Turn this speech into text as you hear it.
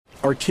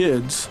Our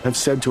kids have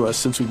said to us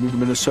since we moved to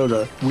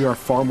Minnesota, we are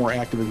far more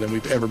active than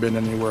we've ever been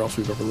anywhere else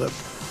we've ever lived.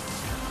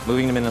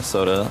 Moving to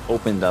Minnesota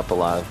opened up a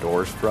lot of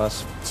doors for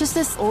us. Just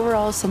this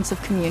overall sense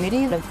of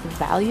community, of the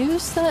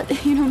values that,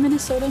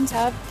 Minnesotans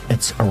have.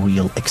 It's a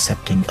real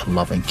accepting,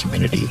 loving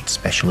community,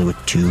 especially with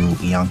 2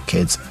 young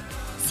kids.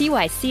 See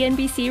why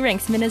CNBC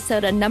ranks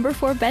Minnesota number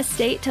 4 best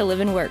state to live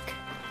and work.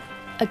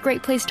 A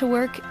great place to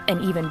work,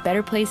 an even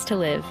better place to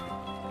live.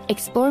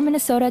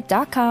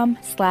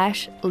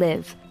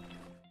 ExploreMinnesota.com/live.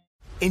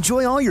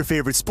 Enjoy all your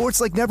favorite sports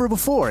like never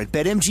before at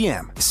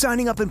BetMGM.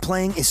 Signing up and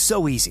playing is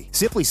so easy.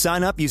 Simply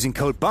sign up using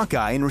code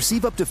Buckeye and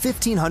receive up to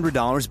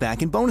 $1,500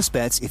 back in bonus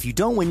bets if you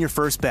don't win your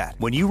first bet.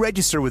 When you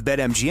register with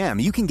BetMGM,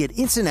 you can get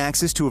instant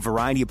access to a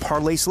variety of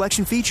parlay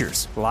selection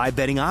features, live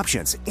betting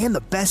options, and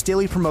the best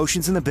daily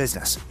promotions in the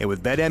business. And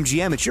with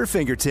BetMGM at your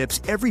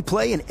fingertips, every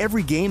play and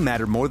every game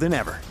matter more than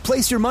ever.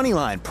 Place your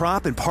moneyline,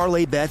 prop, and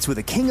parlay bets with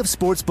the king of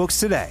sportsbooks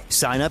today.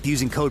 Sign up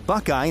using code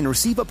Buckeye and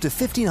receive up to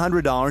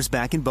 $1,500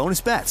 back in bonus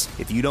bets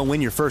if you don't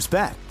win your first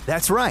bet.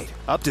 That's right,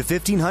 up to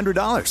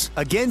 $1,500.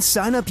 Again,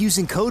 sign up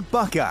using code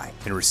Buckeye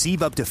and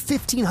receive up to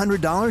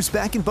 $1,500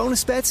 back in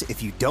bonus bets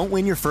if you don't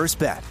win your first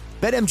bet.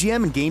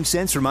 BetMGM and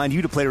GameSense remind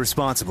you to play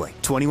responsibly.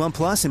 21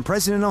 plus and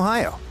present in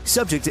Ohio.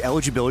 Subject to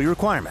eligibility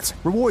requirements.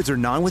 Rewards are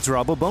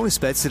non-withdrawable bonus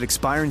bets that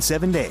expire in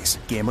 7 days.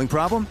 Gambling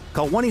problem?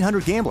 Call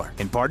 1-800-GAMBLER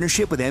in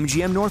partnership with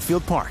MGM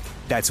Northfield Park.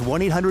 That's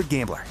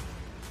 1-800-GAMBLER.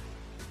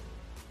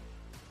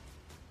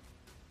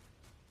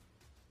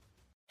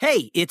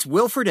 Hey, it's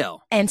Will Friedle.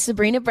 And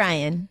Sabrina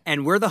Bryan.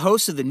 And we're the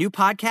hosts of the new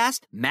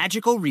podcast,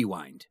 Magical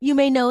Rewind. You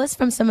may know us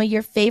from some of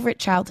your favorite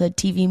childhood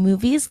TV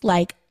movies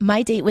like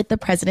My Date with the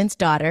President's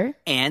Daughter.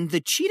 And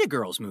the Cheetah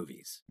Girls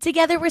movies.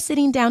 Together, we're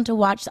sitting down to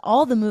watch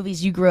all the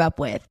movies you grew up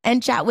with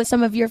and chat with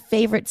some of your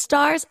favorite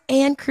stars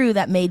and crew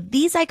that made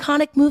these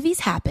iconic movies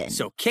happen.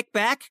 So kick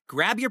back,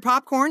 grab your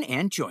popcorn,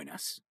 and join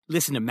us.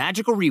 Listen to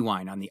Magical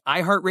Rewind on the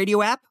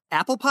iHeartRadio app,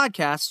 Apple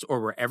Podcasts,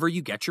 or wherever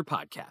you get your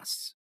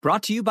podcasts.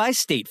 Brought to you by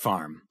State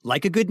Farm.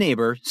 Like a good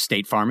neighbor,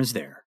 State Farm is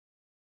there.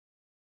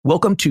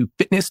 Welcome to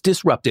Fitness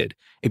Disrupted,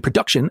 a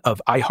production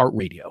of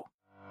iHeartRadio.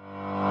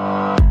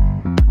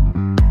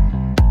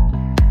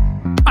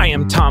 I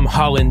am Tom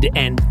Holland,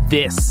 and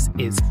this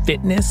is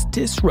Fitness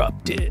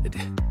Disrupted.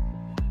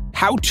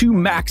 How to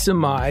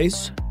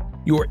maximize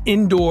your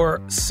indoor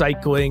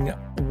cycling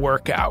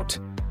workout.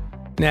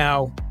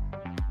 Now,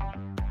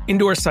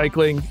 indoor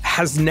cycling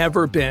has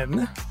never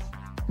been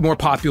more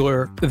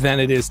popular than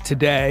it is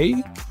today,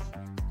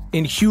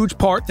 in huge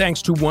part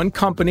thanks to one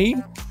company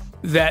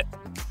that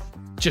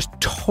just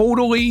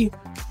totally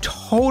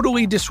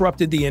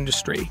disrupted the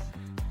industry.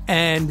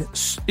 And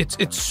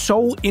it's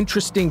so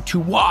interesting to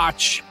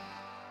watch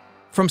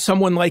from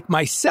someone like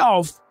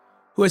myself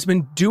who has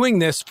been doing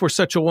this for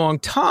such a long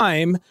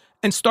time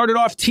and started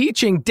off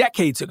teaching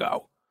decades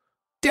ago,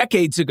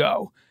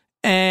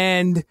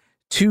 and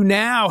to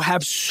now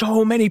have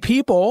so many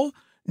people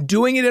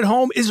doing it at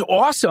home is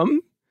awesome.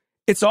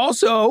 It's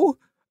also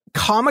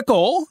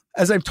comical,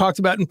 as I've talked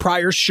about in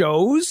prior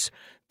shows,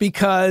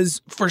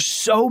 because for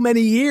so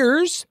many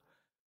years,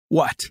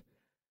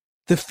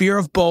 the fear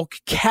of bulk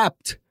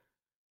kept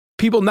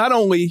people not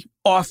only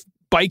off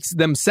bikes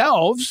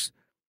themselves,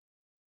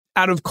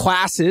 out of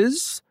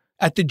classes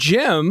at the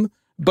gym,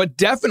 but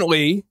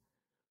definitely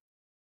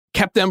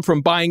kept them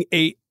from buying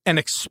an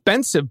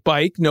expensive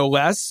bike, no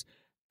less,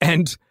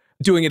 and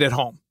doing it at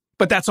home.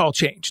 But that's all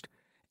changed.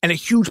 And a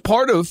huge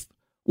part of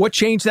what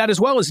changed that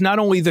as well is not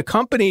only the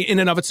company in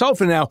and of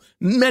itself, and now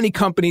many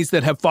companies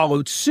that have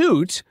followed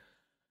suit,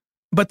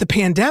 but the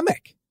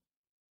pandemic.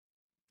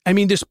 I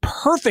mean, this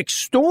perfect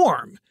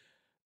storm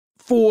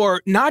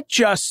for not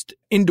just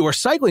indoor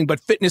cycling, but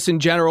fitness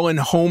in general and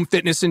home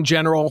fitness in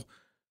general.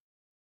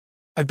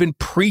 I've been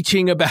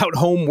preaching about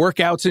home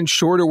workouts and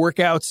shorter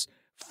workouts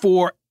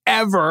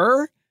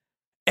forever,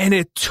 and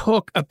it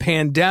took a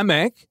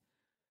pandemic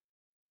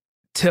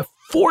to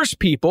force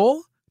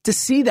people to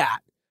see that.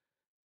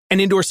 And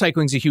indoor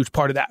cycling is a huge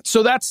part of that.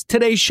 So that's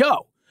today's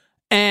show.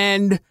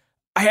 And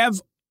I have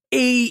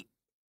an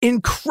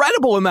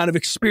incredible amount of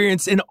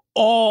experience in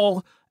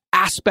all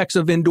aspects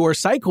of indoor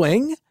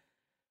cycling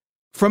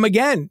from,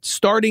 again,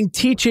 starting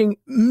teaching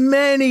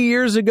many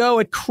years ago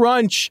at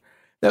Crunch.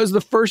 That was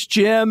the first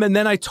gym. And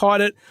then I taught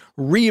at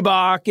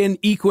Reebok and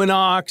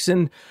Equinox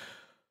and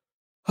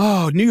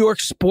New York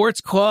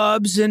sports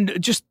clubs and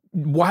just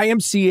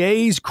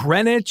YMCA's,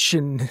 Greenwich,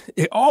 and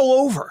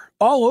all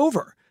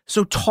over.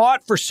 So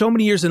taught for so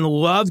many years and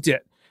loved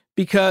it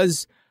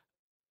because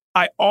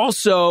I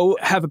also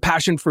have a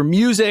passion for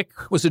music,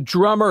 was a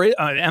drummer,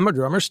 am a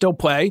drummer, still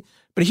play,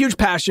 but a huge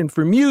passion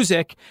for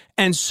music.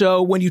 And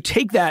so when you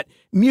take that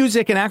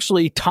music and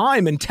actually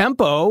time and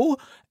tempo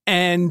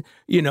and,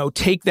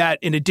 take that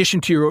in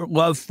addition to your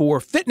love for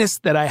fitness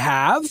that I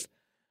have,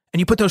 and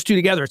you put those two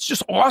together, it's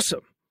just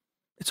awesome.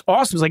 It's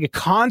awesome. It's like a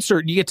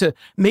concert. You get to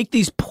make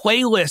these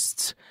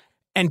playlists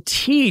and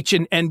teach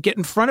and get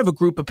in front of a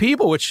group of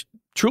people, which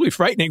truly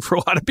frightening for a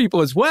lot of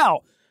people as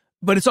well.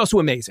 But it's also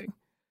amazing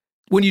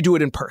when you do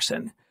it in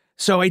person.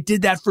 So I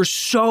did that for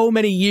so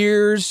many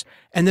years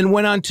and then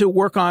went on to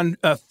work on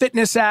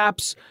fitness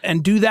apps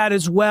and do that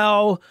as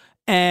well.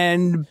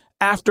 And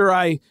after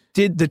I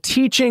did the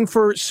teaching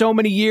for so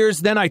many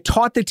years, then I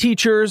taught the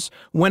teachers,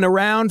 went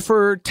around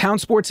for Town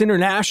Sports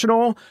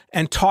International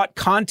and taught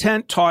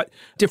content, taught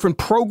different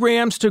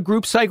programs to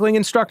group cycling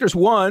instructors.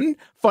 One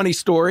funny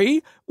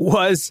story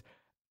was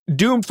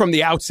doomed from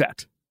the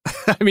outset.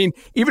 I mean,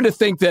 even to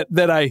think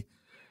that I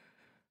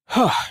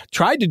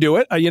tried to do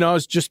it, I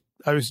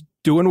was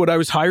doing what I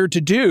was hired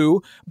to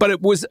do, but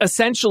it was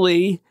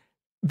essentially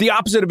the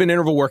opposite of an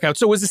interval workout.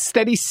 So it was a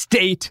steady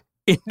state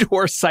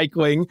indoor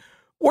cycling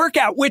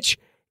workout, which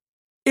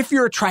if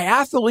you're a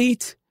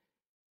triathlete,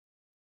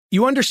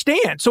 you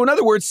understand. So in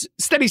other words,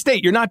 steady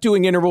state, you're not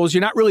doing intervals.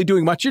 You're not really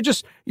doing much.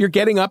 You're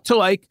getting up to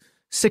like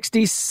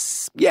 60.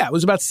 Yeah, it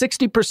was about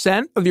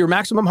 60% of your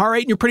maximum heart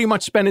rate. And you're pretty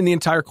much spending the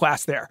entire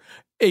class there.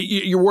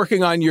 You're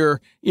working on your,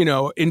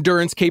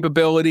 endurance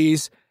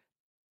capabilities.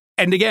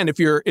 And again, if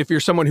you're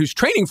someone who's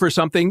training for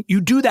something, you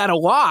do that a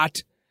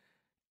lot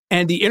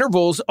and the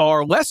intervals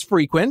are less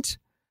frequent,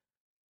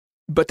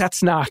 but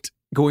that's not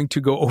going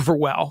to go over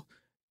well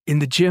in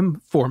the gym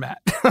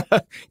format,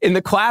 in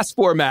the class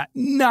format.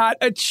 Not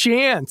a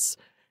chance.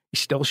 You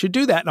still should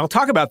do that. And I'll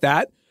talk about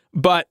that.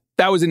 But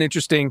that was an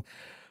interesting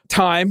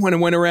time when I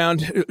went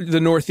around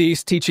the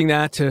Northeast teaching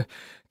that to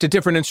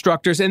different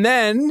instructors. And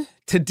then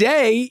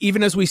today,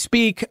 even as we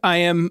speak, I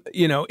am,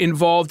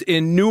 involved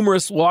in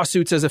numerous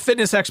lawsuits as a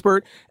fitness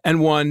expert, and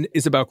one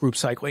is about group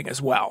cycling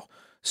as well.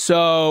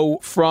 So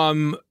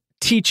from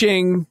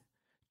teaching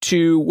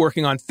to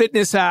working on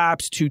fitness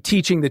apps, to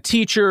teaching the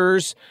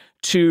teachers,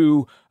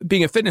 to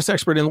being a fitness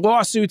expert in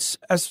lawsuits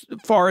as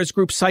far as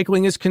group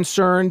cycling is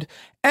concerned,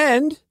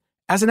 and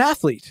as an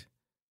athlete.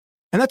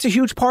 And that's a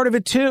huge part of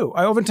it too.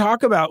 I often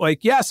talk about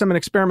yes, I'm an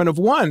experiment of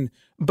one,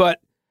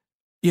 but,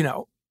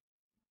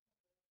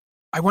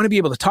 I want to be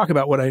able to talk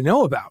about what I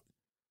know about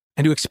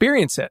and to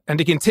experience it and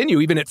to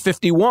continue even at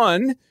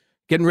 51,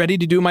 getting ready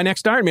to do my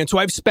next Ironman. So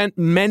I've spent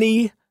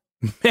many,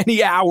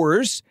 many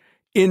hours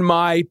in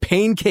my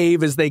pain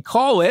cave, as they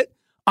call it,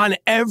 on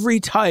every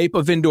type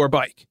of indoor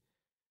bike.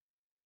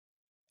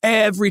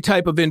 Every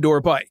type of indoor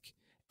bike.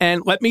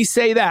 And let me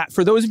say that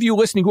for those of you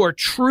listening who are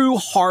true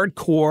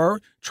hardcore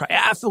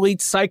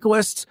triathletes,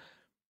 cyclists,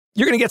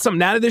 you're going to get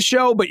something out of this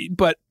show,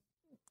 but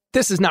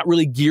this is not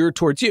really geared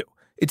towards you.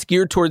 It's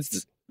geared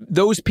towards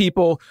those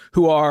people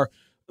who are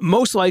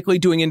most likely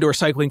doing indoor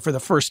cycling for the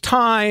first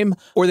time,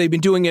 or they've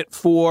been doing it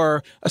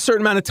for a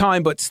certain amount of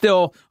time, but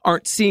still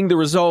aren't seeing the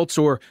results,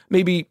 or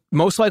maybe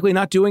most likely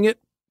not doing it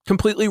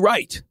completely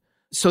right.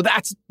 So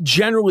that's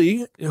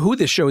generally who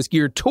this show is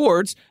geared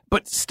towards,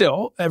 but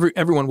still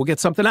everyone will get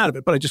something out of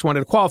it. But I just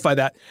wanted to qualify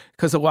that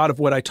because a lot of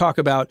what I talk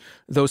about,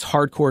 those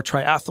hardcore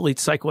triathlete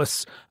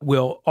cyclists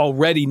will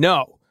already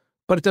know,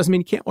 but it doesn't mean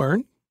you can't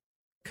learn,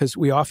 because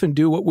we often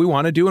do what we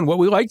want to do and what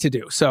we like to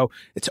do. So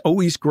it's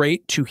always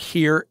great to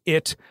hear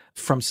it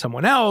from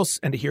someone else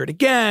and to hear it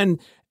again,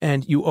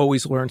 and you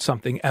always learn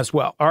something as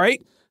well. All right.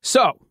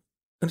 So I'm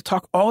going to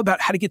talk all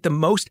about how to get the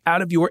most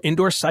out of your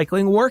indoor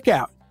cycling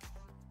workout.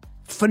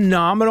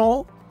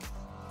 Phenomenal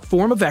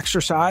form of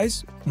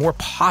exercise, more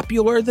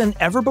popular than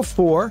ever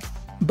before,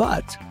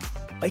 but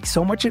like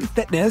so much in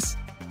fitness,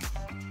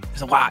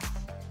 there's a lot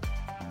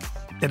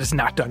that is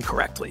not done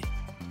correctly.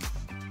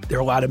 There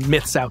are a lot of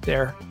myths out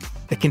there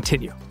that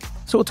continue.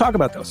 So we'll talk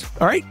about those.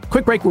 All right,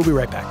 quick break. We'll be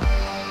right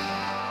back.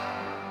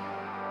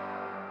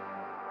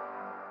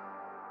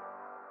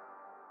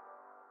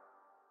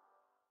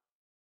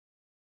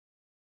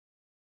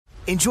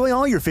 Enjoy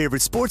all your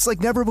favorite sports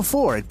like never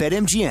before at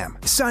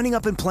BetMGM. Signing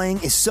up and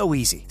playing is so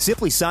easy.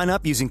 Simply sign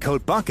up using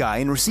code Buckeye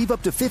and receive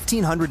up to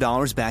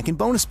 $1,500 back in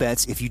bonus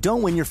bets if you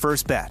don't win your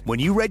first bet. When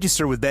you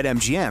register with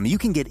BetMGM, you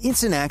can get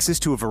instant access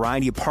to a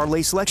variety of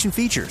parlay selection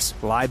features,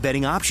 live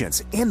betting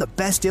options, and the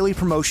best daily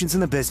promotions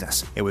in the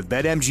business. And with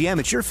BetMGM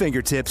at your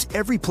fingertips,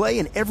 every play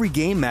and every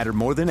game matter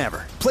more than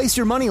ever. Place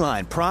your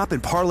moneyline, prop,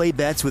 and parlay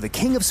bets with the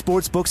king of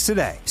sportsbooks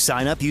today.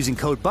 Sign up using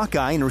code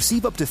Buckeye and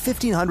receive up to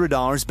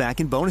 $1,500 back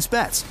in bonus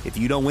bets if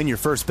you don't win your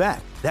first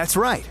bet. That's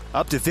right,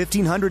 up to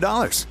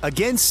 $1,500.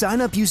 Again, sign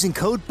up using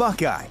code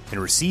Buckeye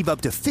and receive up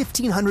to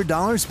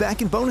 $1,500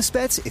 back in bonus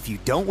bets if you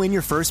don't win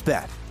your first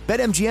bet.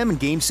 BetMGM and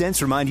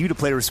GameSense remind you to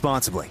play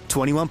responsibly.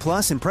 21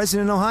 plus and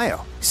present in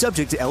Ohio.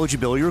 Subject to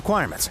eligibility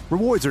requirements.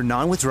 Rewards are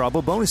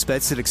non-withdrawable bonus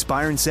bets that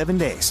expire in 7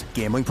 days.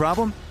 Gambling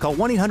problem? Call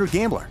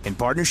 1-800-GAMBLER in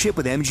partnership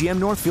with MGM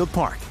Northfield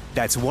Park.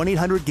 That's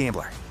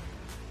 1-800-GAMBLER.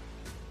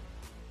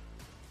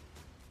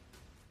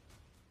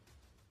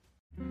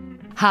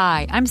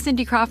 Hi, I'm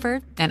Cindy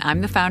Crawford, and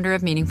I'm the founder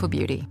of Meaningful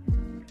Beauty.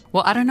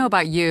 Well, I don't know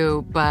about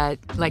you, but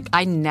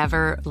I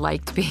never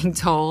liked being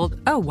told,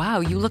 oh,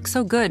 wow, you look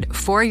so good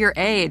for your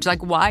age.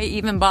 Why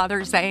even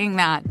bother saying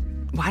that?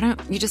 Why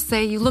don't you just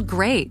say you look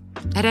great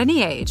at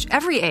any age,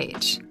 every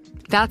age?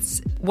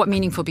 That's what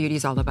Meaningful Beauty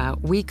is all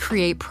about. We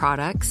create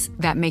products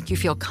that make you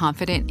feel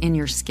confident in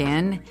your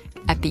skin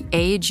at the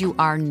age you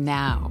are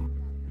now.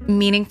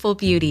 Meaningful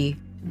Beauty.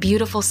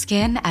 Beautiful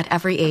skin at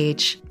every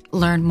age.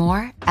 Learn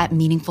more at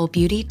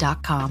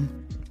meaningfulbeauty.com.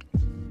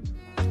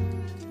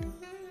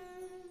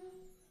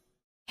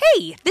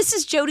 Hey, this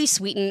is Jodie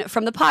Sweetin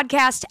from the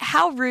podcast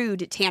How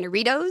Rude,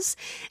 Tanneritos.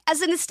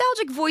 As a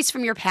nostalgic voice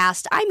from your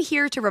past, I'm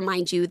here to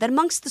remind you that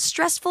amongst the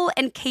stressful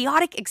and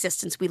chaotic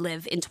existence we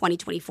live in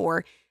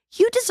 2024,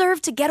 you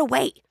deserve to get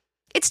away.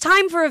 It's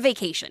time for a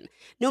vacation,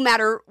 no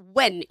matter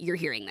when you're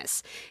hearing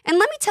this. And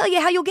let me tell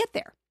you how you'll get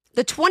there.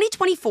 The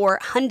 2024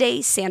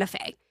 Hyundai Santa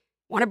Fe.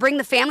 Want to bring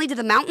the family to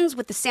the mountains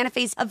with the Santa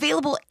Fe's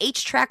available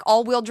H-Track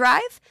all-wheel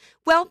drive?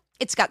 Well,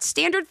 it's got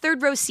standard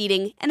third-row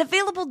seating and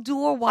available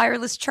dual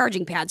wireless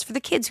charging pads for the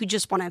kids who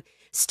just want to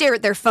stare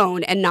at their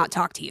phone and not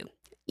talk to you.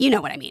 You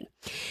know what I mean.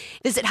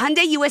 Visit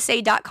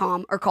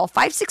HyundaiUSA.com or call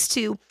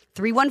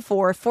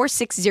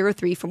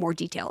 562-314-4603 for more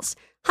details.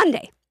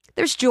 Hyundai,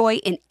 there's joy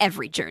in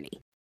every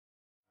journey.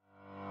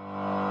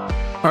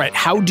 All right,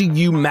 how do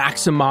you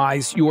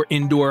maximize your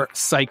indoor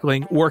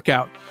cycling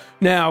workout?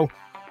 Now,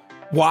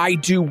 why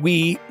do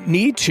we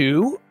need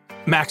to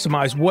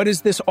maximize? What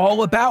is this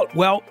all about?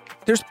 Well,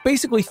 there's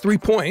basically 3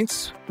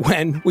 points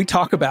when we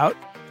talk about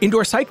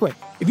indoor cycling.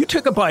 If you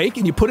took a bike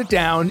and you put it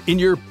down in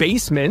your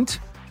basement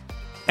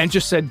and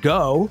just said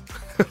go,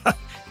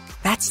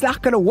 that's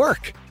not going to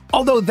work.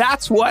 Although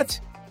that's what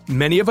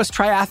many of us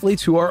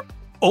triathletes who are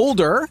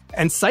older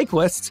and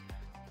cyclists,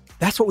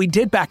 that's what we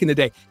did back in the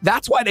day.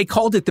 That's why they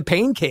called it the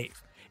pain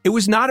cave. It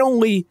was not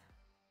only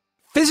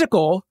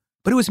physical,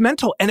 but it was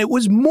mental, and it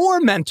was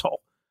more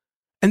mental.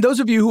 And those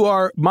of you who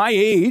are my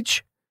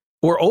age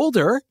or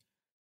older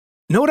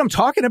know what I'm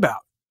talking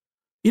about.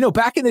 You know,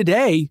 back in the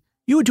day,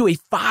 you would do a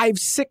 5,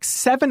 6,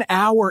 7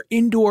 hour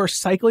indoor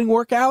cycling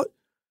workout.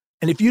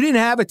 And if you didn't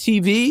have a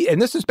TV,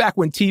 and this is back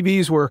when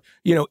TVs were,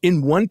 you know,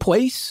 in one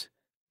place,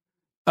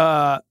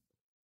 it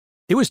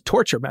was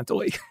torture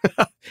mentally.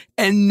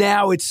 And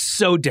now it's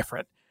so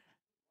different.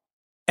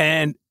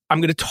 And I'm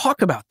going to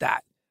talk about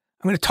that.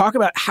 I'm going to talk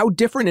about how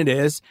different it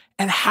is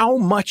and how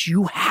much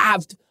you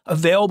have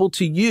available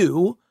to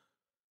you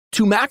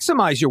to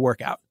maximize your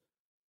workout.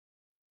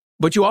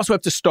 But you also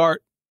have to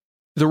start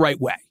the right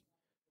way.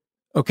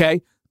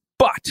 Okay?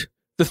 But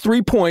the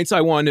 3 points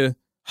I want to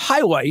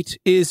highlight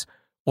is,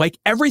 like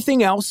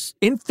everything else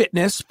in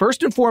fitness,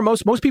 first and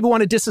foremost, most people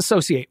want to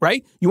disassociate,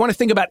 right? You want to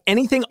think about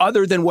anything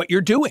other than what you're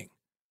doing.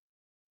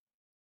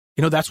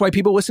 You know, that's why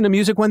people listen to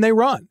music when they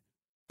run.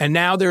 And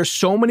now there's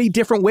so many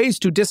different ways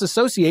to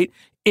disassociate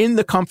in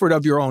the comfort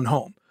of your own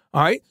home.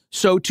 All right.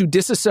 So to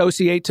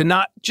disassociate, to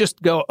not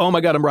just go, oh my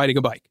God, I'm riding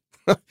a bike.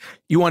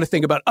 You want to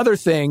think about other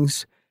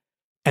things.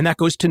 And that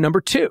goes to number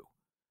 2,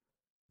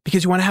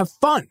 because you want to have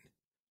fun.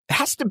 It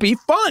has to be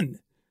fun.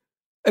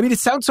 I mean, it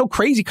sounds so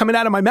crazy coming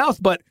out of my mouth,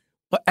 but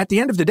at the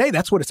end of the day,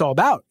 that's what it's all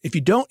about. If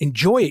you don't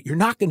enjoy it, you're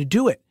not going to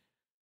do it.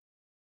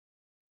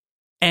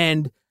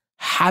 And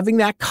having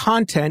that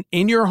content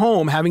in your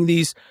home, having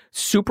these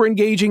super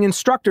engaging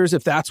instructors,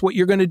 if that's what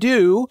you're going to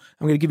do,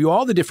 I'm going to give you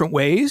all the different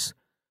ways.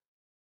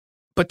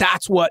 But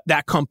that's what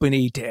that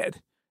company did.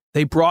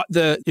 They brought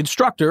the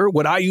instructor,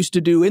 what I used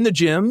to do in the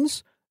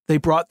gyms, they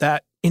brought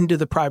that into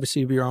the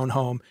privacy of your own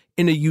home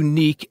in a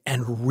unique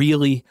and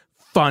really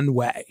fun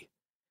way.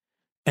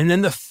 And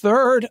then the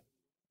third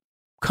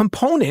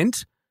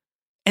component,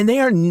 and they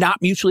are not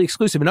mutually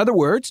exclusive. In other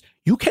words,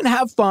 you can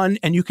have fun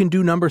and you can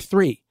do number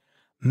 3.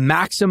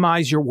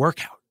 Maximize your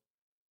workout.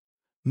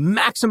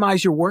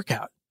 Maximize your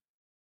workout.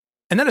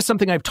 And that is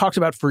something I've talked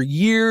about for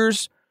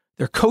years.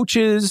 There are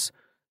coaches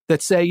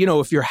that say, you know,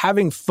 if you're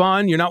having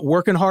fun, you're not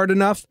working hard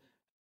enough.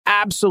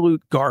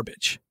 Absolute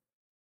garbage.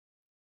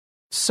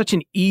 Such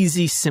an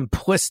easy,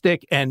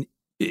 simplistic, and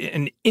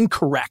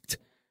incorrect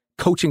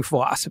coaching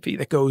philosophy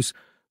that goes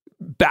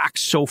back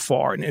so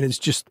far and is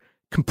just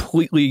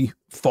completely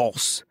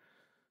false.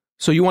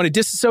 So you want to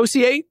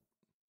disassociate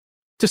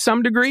to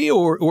some degree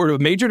or to a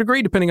major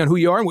degree, depending on who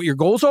you are and what your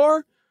goals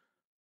are.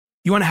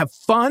 You want to have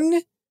fun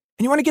and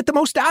you want to get the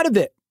most out of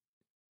it.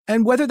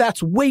 And whether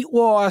that's weight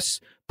loss,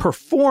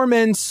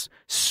 performance,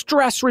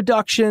 stress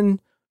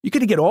reduction, you're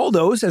going to get all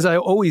those, as I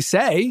always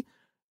say.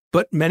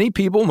 But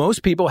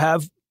most people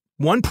have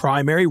one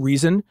primary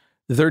reason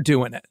they're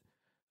doing it.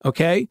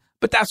 Okay?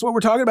 But that's what we're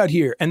talking about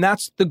here. And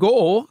that's the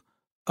goal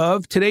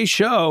of today's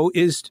show,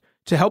 is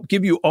to help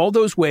give you all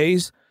those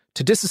ways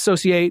to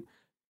disassociate,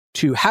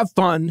 to have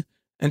fun,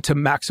 and to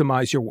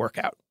maximize your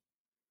workout.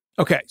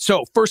 Okay,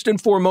 so first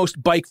and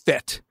foremost, bike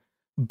fit.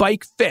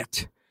 Bike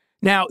fit.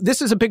 Now,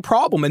 this is a big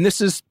problem, and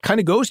this is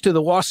kind of goes to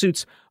the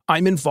lawsuits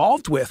I'm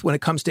involved with when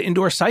it comes to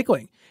indoor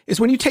cycling,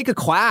 is when you take a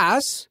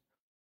class,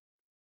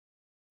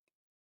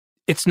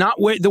 it's not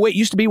the way it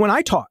used to be when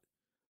I taught.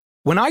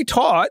 When I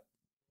taught,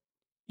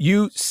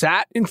 you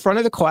sat in front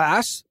of the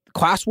class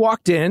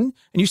walked in,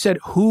 and you said,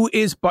 who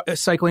is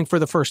cycling for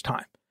the first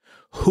time?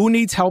 Who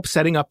needs help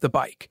setting up the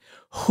bike?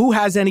 Who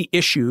has any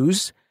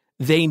issues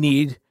they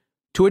need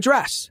to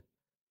address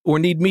or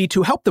need me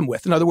to help them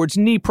with? In other words,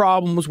 knee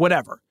problems,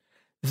 whatever.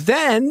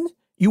 Then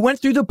you went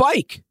through the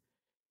bike.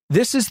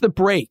 This is the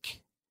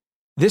brake.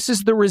 This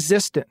is the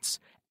resistance.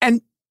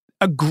 And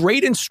a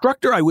great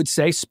instructor, I would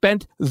say,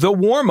 spent the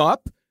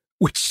warm-up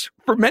which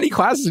for many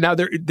classes now,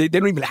 they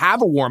don't even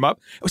have a warm-up.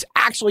 I was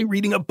actually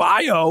reading a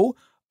bio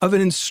of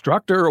an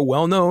instructor, a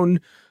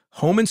well-known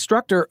home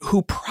instructor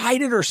who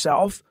prided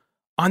herself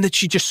on that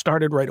she just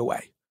started right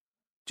away.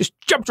 Just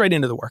jumped right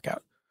into the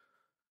workout.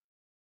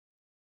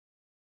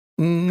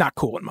 Not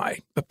cool in my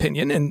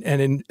opinion and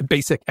in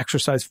basic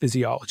exercise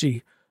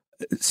physiology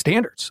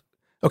standards.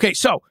 Okay,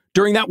 so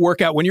during that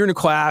workout, when you're in a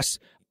class,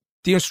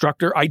 the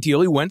instructor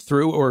ideally went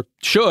through or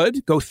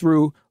should go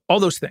through all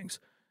those things.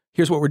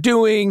 Here's what we're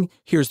doing.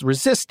 Here's the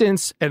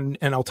resistance. And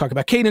I'll talk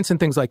about cadence and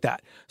things like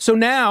that. So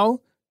now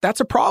that's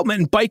a problem.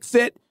 And Bike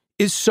Fit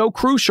is so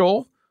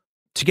crucial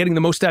to getting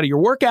the most out of your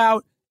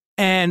workout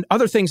and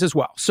other things as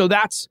well. So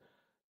that's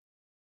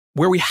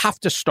where we have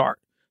to start.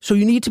 So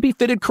you need to be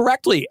fitted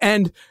correctly.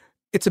 And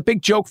it's a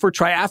big joke for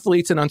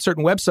triathletes and on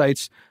certain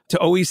websites to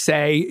always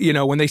say,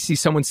 when they see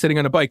someone sitting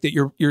on a bike that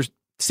your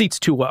seat's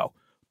too low.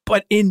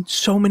 But in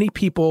so many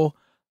people,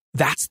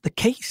 that's the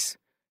case.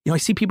 I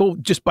see people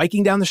just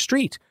biking down the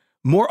street.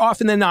 More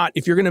often than not,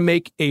 if you're going to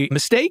make a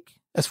mistake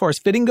as far as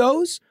fitting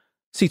goes,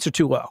 seats are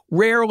too low.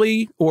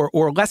 Rarely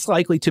or less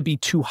likely to be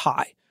too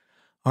high.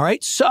 All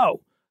right.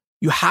 So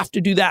you have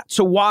to do that.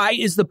 So why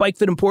is the Bike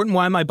Fit important?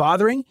 Why am I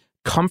bothering?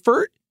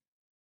 Comfort,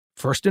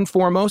 first and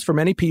foremost, for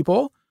many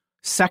people.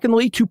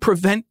 Secondly, to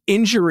prevent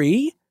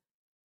injury.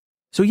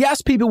 So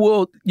yes, people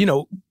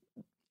will,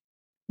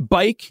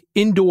 bike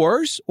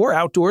indoors or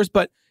outdoors,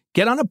 but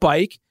get on a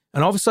bike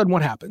and all of a sudden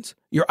what happens?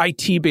 Your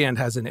IT band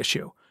has an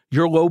issue.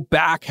 Your low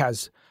back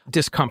has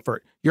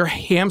discomfort. Your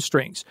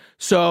hamstrings.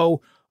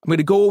 So I'm going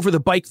to go over the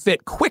Bike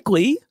Fit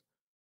quickly,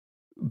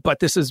 but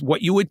this is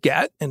what you would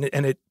get, and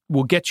it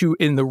will get you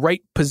in the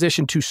right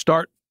position to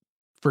start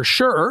for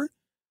sure.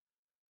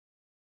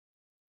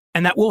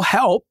 And that will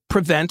help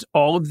prevent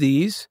all of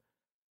these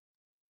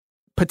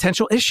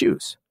potential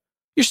issues.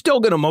 You're still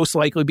going to most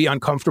likely be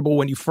uncomfortable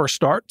when you first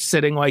start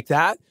sitting like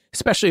that,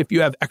 especially if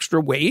you have extra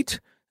weight.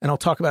 And I'll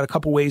talk about a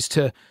couple ways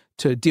to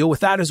deal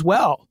with that as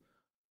well.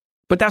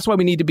 But that's why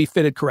we need to be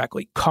fitted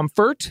correctly.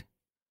 Comfort,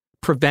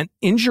 prevent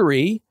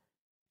injury,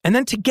 and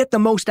then to get the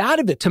most out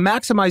of it, to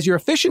maximize your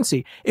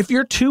efficiency. If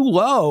you're too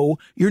low,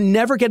 you're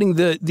never getting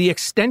the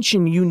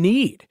extension you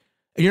need.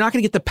 And you're not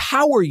going to get the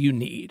power you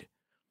need.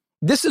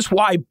 This is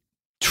why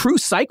true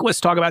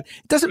cyclists talk about,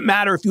 it doesn't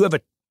matter if you have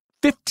a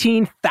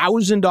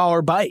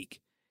 $15,000 bike.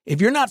 If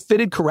you're not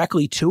fitted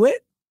correctly to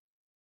it,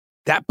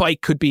 that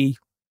bike could be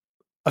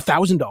a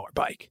 $1,000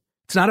 bike.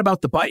 It's not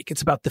about the bike.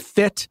 It's about the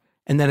fit,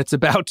 and then it's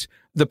about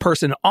the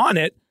person on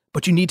it,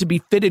 but you need to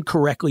be fitted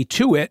correctly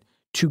to it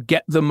to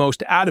get the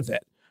most out of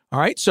it. All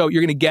right. So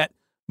you're going to get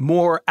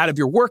more out of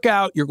your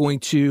workout. You're going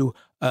to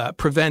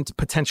prevent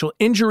potential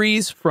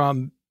injuries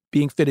from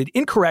being fitted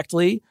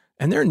incorrectly.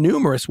 And there are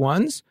numerous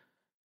ones.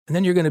 And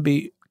then you're going to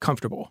be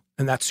comfortable.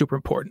 And that's super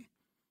important.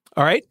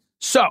 All right.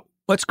 So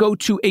let's go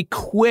to a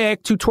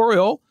quick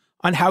tutorial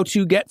on how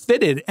to get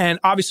fitted. And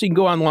obviously you can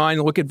go online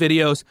and look at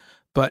videos,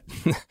 but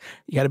you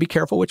got to be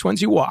careful which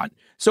ones you want.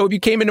 So if you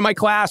came into my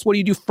class, what do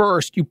you do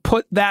first? You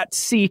put that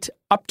seat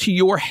up to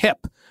your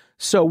hip.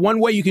 So one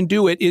way you can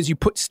do it is you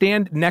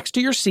stand next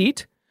to your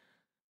seat,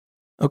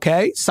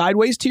 okay,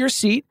 sideways to your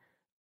seat.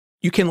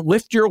 You can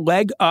lift your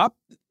leg up,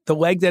 the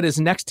leg that is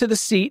next to the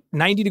seat,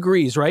 90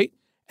 degrees, right?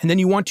 And then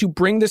you want to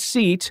bring the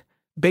seat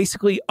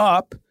basically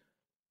up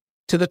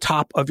to the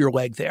top of your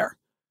leg there.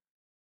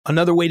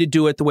 Another way to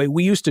do it, the way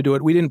we used to do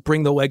it, we didn't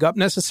bring the leg up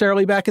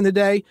necessarily back in the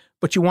day,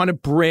 but you want to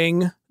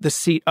bring the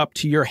seat up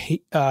to your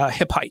hip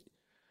height,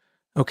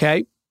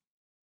 okay?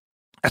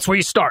 That's where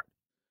you start.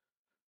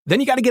 Then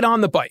you got to get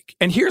on the bike.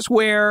 And here's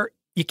where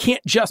you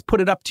can't just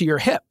put it up to your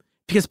hip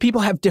because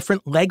people have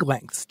different leg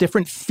lengths,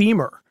 different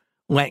femur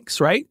lengths,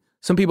 right?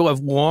 Some people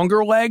have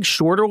longer legs,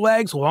 shorter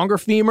legs, longer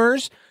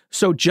femurs.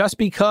 So just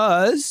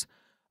because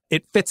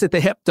it fits at the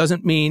hip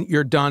doesn't mean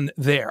you're done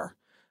there.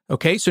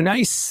 Okay, so now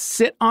you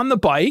sit on the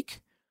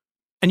bike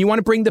and you want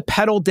to bring the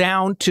pedal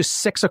down to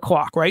 6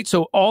 o'clock, right?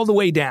 So all the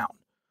way down,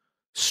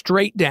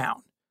 straight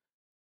down.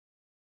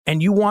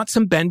 And you want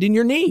some bend in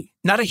your knee.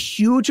 Not a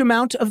huge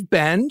amount of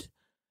bend,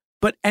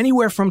 but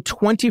anywhere from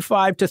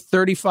 25 to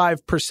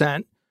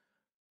 35%.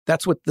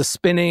 That's what the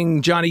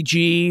spinning Johnny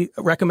G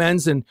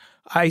recommends. And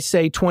I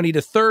say 20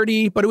 to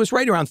 30, but it was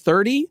right around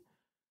 30.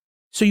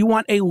 So you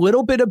want a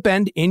little bit of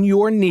bend in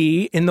your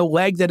knee, in the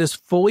leg that is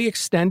fully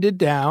extended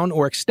down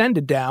or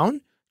extended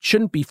down.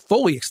 Shouldn't be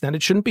fully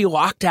extended, shouldn't be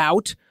locked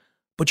out,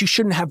 but you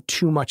shouldn't have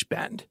too much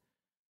bend.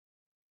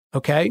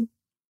 Okay?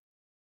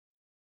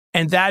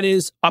 And that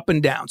is up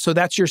and down. So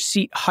that's your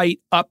seat height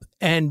up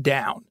and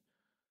down.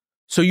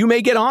 So you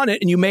may get on it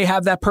and you may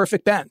have that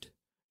perfect bend.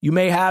 You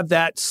may have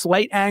that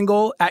slight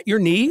angle at your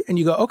knee and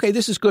you go, okay,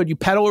 this is good. You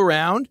pedal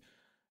around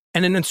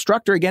and an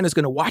instructor, again, is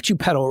going to watch you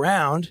pedal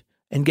around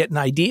and get an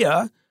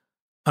idea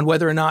on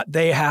whether or not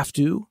they have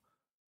to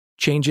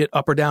change it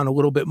up or down a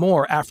little bit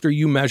more after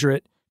you measure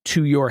it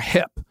to your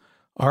hip.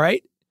 All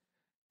right.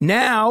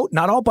 Now,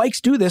 not all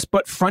bikes do this,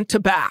 but front to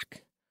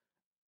back.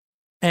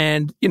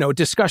 And,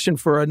 discussion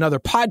for another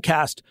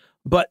podcast,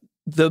 but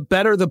the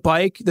better the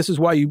bike. This is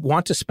why you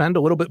want to spend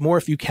a little bit more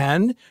if you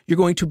can. You're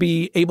going to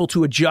be able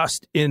to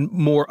adjust in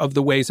more of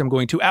the ways I'm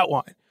going to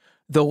outline.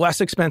 The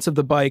less expensive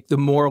the bike, the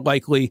more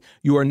likely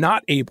you are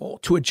not able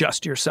to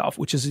adjust yourself,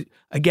 which is,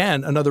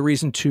 again, another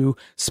reason to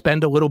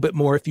spend a little bit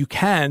more if you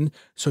can,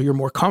 so you're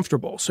more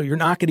comfortable, so you're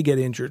not going to get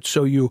injured,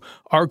 so you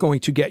are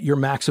going to get your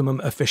maximum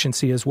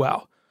efficiency as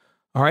well.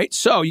 All right,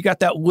 so you got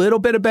that little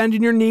bit of bend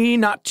in your knee,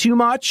 not too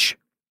much.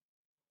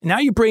 Now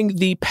you bring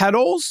the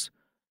pedals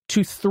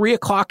to 3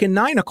 o'clock and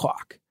 9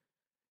 o'clock.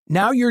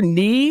 Now your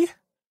knee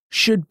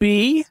should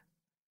be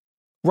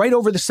right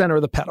over the center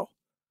of the pedal.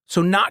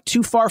 So not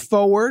too far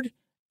forward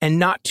and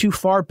not too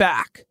far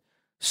back.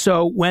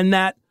 So when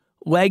that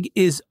leg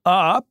is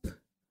up,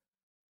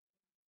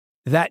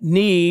 that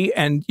knee,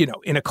 and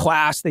in a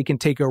class, they can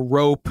take a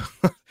rope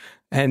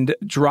and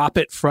drop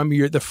it from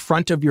the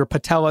front of your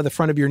patella, the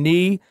front of your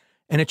knee,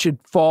 and it should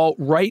fall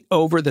right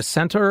over the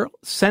center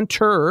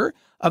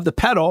of the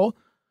pedal,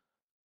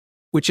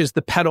 which is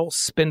the pedal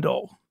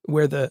spindle,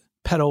 where the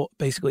pedal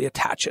basically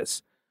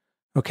attaches.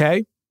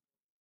 Okay?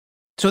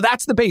 So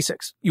that's the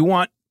basics. You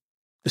want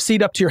the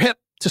seat up to your hip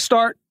to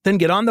start, then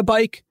get on the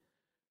bike,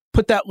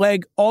 put that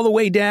leg all the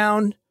way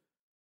down,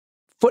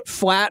 foot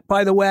flat,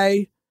 by the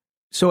way.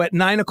 So at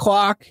 9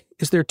 o'clock,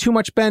 is there too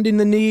much bend in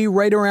the knee?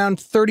 Right around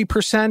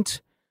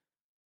 30%.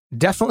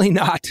 Definitely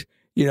not,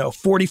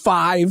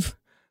 45.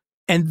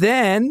 And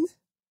then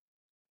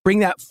bring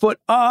that foot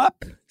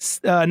up,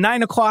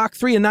 9 o'clock,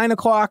 3 and 9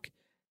 o'clock.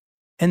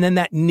 And then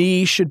that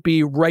knee should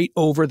be right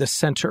over the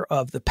center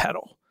of the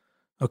pedal.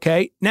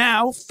 Okay.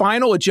 Now,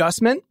 final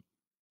adjustment,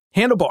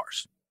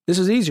 handlebars. This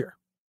is easier.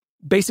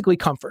 Basically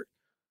comfort.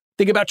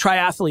 Think about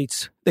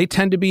triathletes. They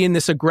tend to be in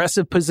this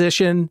aggressive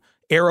position,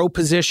 arrow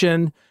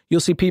position. You'll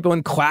see people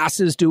in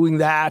classes doing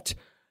that.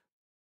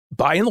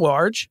 By and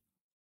large,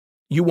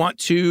 you want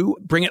to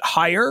bring it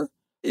higher.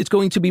 It's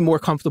going to be more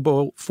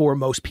comfortable for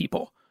most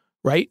people,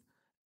 right?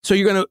 So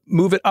you're going to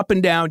move it up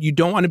and down. You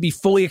don't want to be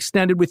fully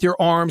extended with your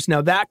arms.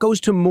 Now that goes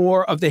to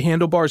more of the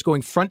handlebars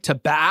going front to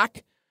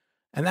back.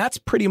 And that's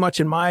pretty much,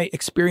 in my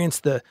experience,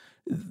 the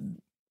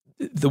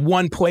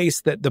one place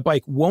that the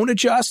bike won't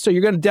adjust. So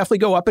you're going to definitely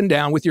go up and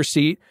down with your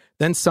seat.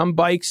 Then some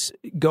bikes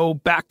go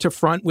back to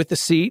front with the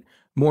seat.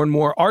 More and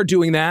more are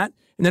doing that.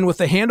 And then with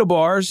the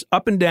handlebars,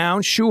 up and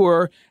down,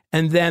 sure.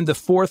 And then the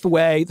fourth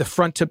way, the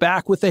front to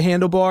back with the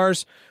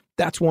handlebars,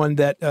 that's one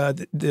that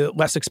the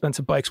less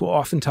expensive bikes will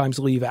oftentimes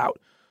leave out.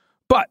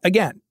 But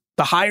again,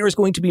 the higher is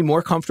going to be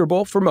more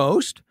comfortable for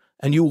most,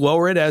 and you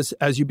lower it as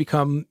you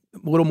become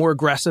a little more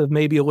aggressive,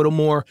 maybe a little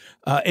more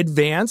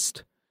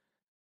advanced.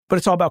 But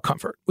it's all about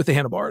comfort with the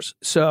handlebars.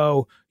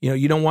 So,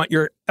 you don't want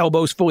your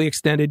elbows fully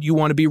extended. You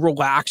want to be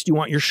relaxed. You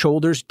want your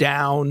shoulders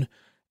down,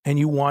 and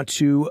you want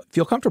to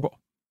feel comfortable.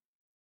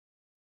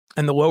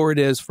 And the lower it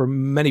is for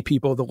many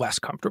people, the less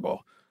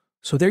comfortable.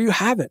 So there you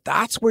have it.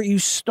 That's where you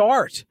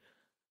start.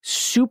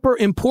 Super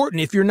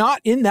important. If you're not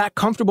in that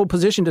comfortable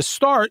position to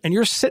start and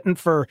you're sitting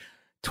for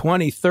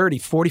 20, 30,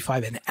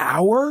 45 an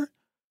hour,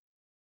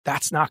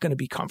 that's not going to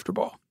be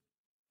comfortable.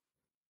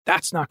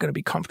 That's not going to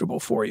be comfortable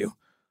for you.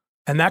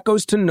 And that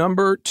goes to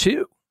number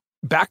 2,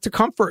 back to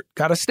comfort.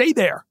 Got to stay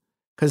there.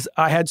 Because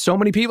I had so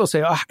many people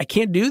say, I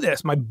can't do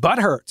this. My butt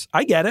hurts.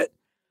 I get it.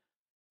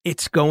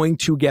 It's going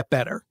to get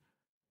better.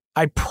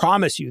 I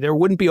promise you, there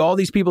wouldn't be all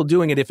these people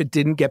doing it if it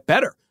didn't get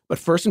better. But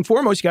first and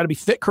foremost, you got to be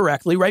fit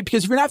correctly, right?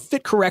 Because if you're not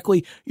fit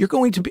correctly, you're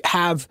going to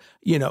have,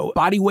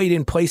 body weight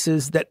in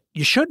places that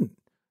you shouldn't.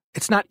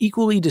 It's not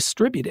equally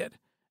distributed,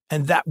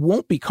 and that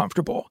won't be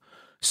comfortable.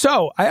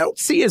 So I don't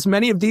see as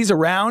many of these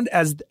around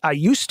as I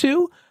used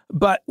to.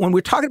 But when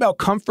we're talking about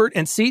comfort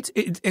and seats,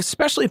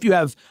 especially if you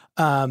have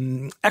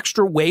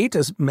extra weight,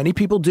 as many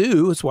people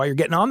do, that's why you're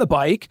getting on the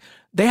bike,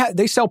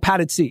 they sell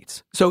padded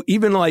seats. So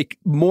even like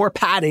more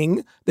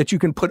padding that you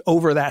can put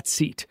over that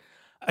seat.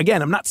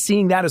 Again, I'm not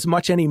seeing that as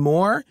much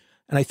anymore.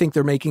 And I think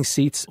they're making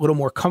seats a little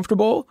more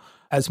comfortable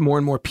as more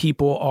and more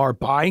people are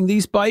buying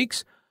these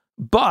bikes.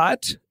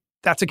 But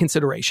that's a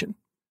consideration.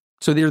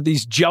 So there are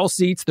these gel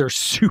seats. They're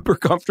super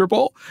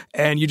comfortable.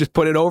 And you just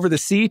put it over the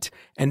seat.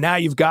 And now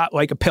you've got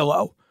like a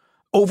pillow.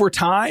 Over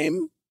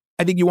time,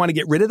 I think you want to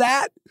get rid of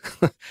that.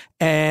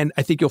 And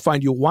I think you'll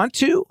find you'll want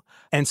to.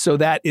 And so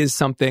that is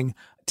something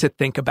to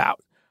think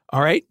about.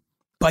 All right.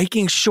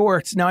 Biking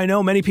shorts. Now, I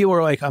know many people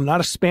are like, I'm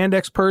not a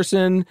spandex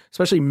person,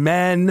 especially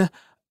men,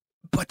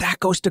 but that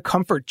goes to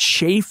comfort.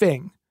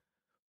 Chafing.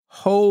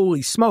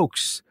 Holy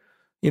smokes.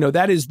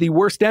 That is the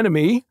worst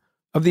enemy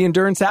of the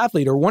endurance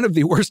athlete, or one of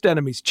the worst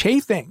enemies,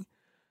 chafing.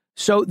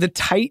 So the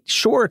tight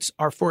shorts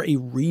are for a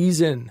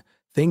reason.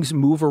 Things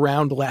move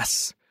around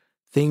less.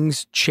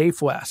 Things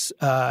chafe less.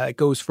 It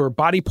goes for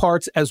body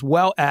parts as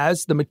well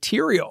as the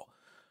material.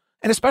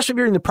 And especially if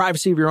you're in the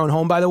privacy of your own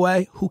home, by the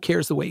way, who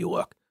cares the way you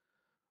look?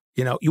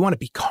 You want to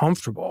be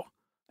comfortable.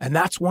 And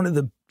that's one of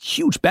the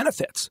huge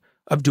benefits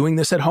of doing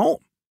this at home.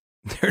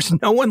 There's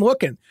no one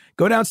looking.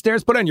 Go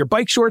downstairs, put on your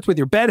bike shorts with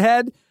your bed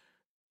head,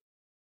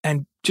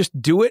 and just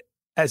do it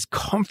as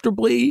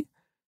comfortably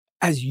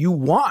as you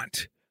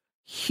want.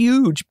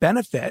 Huge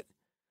benefit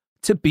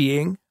to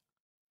being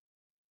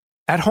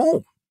at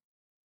home.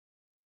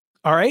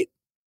 All right.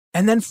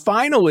 And then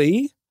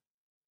finally,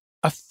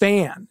 a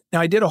fan.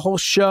 Now, I did a whole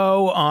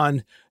show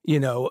on,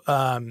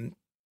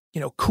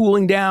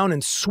 cooling down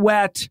and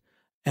sweat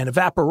and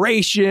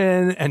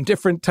evaporation and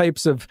different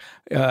types of,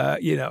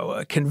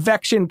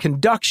 convection,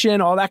 conduction,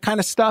 all that kind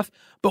of stuff.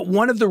 But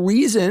one of the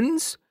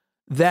reasons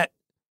that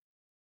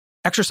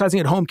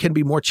exercising at home can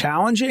be more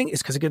challenging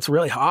is because it gets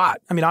really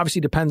hot. I mean, obviously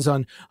it depends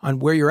on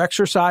where you're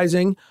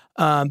exercising,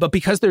 but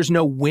because there's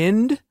no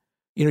wind,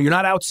 you're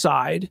not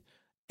outside.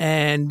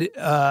 And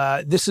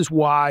this is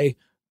why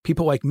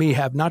people like me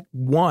have not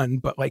one,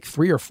 but like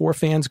 3 or 4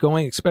 fans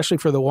going, especially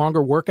for the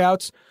longer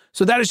workouts.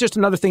 So that is just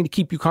another thing to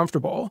keep you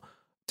comfortable,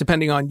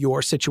 depending on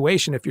your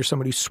situation. If you're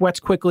somebody who sweats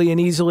quickly and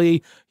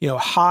easily,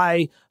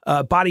 high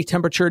body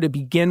temperature to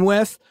begin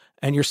with,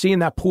 and you're seeing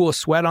that pool of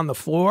sweat on the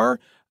floor,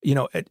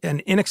 an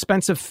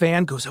inexpensive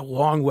fan goes a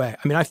long way.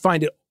 I mean, I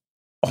find it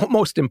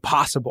almost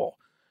impossible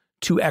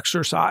to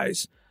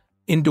exercise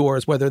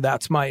indoors, whether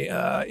that's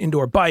my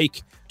indoor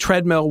bike,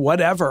 treadmill,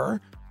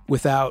 whatever,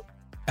 without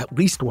at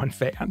least one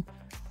fan.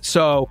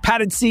 So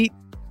padded seat,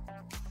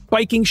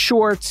 biking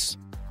shorts,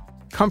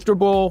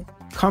 comfortable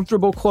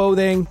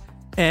clothing,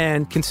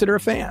 and consider a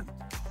fan.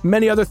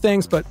 Many other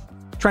things, but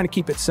trying to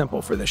keep it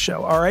simple for this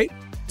show. All right.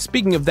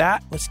 Speaking of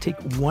that, let's take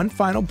one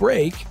final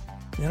break.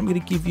 And I'm going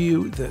to give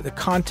you the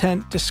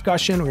content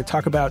discussion. We're going to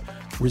talk about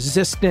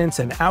resistance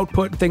and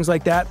output and things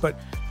like that. But,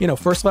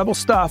 first level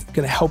stuff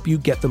going to help you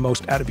get the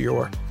most out of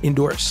your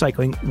indoor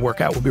cycling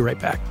workout. We'll be right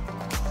back.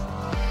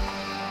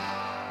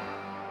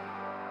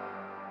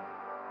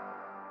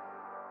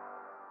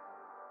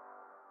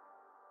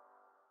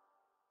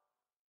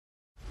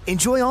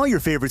 Enjoy all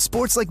your favorite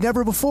sports like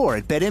never before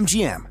at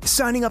BetMGM.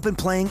 Signing up and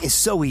playing is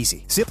so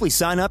easy. Simply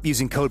sign up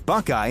using code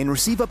Buckeye and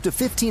receive up to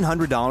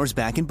 $1,500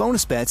 back in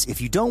bonus bets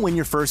if you don't win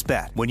your first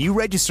bet. When you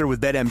register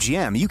with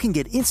BetMGM, you can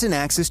get instant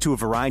access to a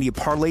variety of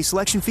parlay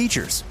selection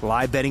features,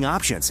 live betting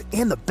options,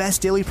 and the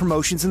best daily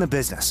promotions in the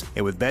business.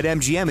 And with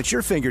BetMGM at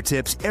your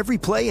fingertips, every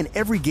play and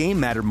every game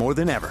matter more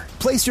than ever.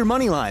 Place your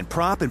moneyline,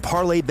 prop, and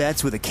parlay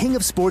bets with the king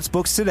of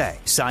sportsbooks today.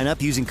 Sign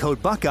up using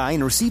code Buckeye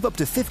and receive up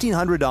to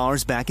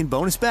 $1,500 back in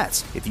bonus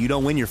bets if you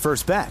don't win your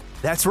first bet.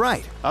 That's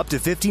right, up to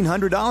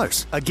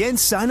 $1,500. Again,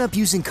 sign up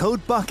using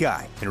code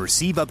Buckeye and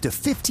receive up to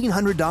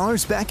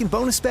 $1,500 back in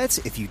bonus bets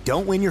if you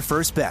don't win your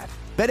first bet.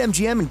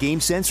 BetMGM and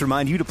GameSense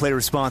remind you to play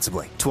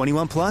responsibly.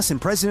 21 plus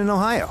and present in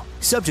Ohio.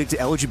 Subject to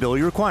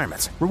eligibility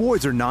requirements.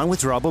 Rewards are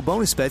non-withdrawable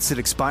bonus bets that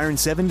expire in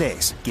 7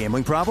 days.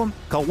 Gambling problem?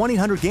 Call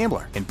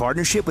 1-800-GAMBLER in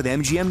partnership with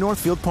MGM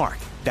Northfield Park.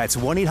 That's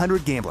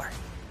 1-800-GAMBLER.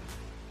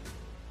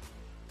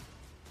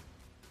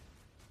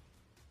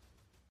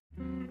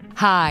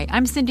 Hi,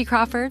 I'm Cindy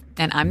Crawford,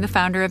 and I'm the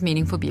founder of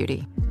Meaningful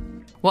Beauty.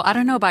 Well, I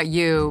don't know about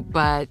you,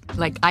 but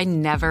I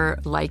never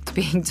liked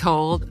being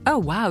told, oh,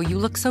 wow, you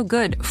look so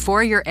good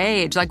for your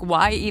age.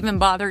 Why even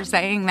bother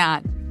saying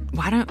that?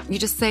 Why don't you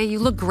just say you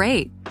look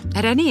great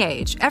at any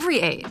age,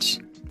 every age?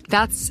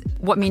 That's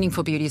what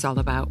Meaningful Beauty is all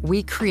about.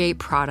 We create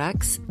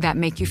products that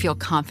make you feel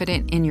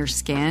confident in your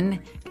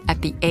skin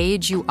at the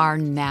age you are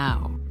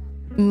now.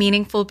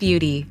 Meaningful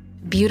Beauty.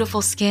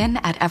 Beautiful skin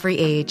at every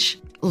age.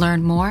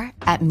 Learn more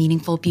at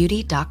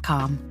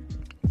meaningfulbeauty.com.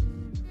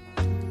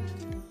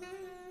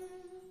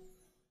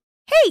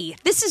 Hey,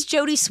 this is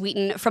Jodie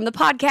Sweetin from the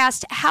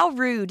podcast How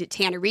Rude,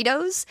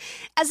 Tanneritos.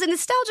 As a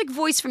nostalgic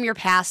voice from your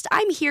past,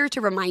 I'm here to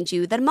remind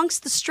you that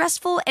amongst the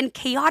stressful and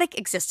chaotic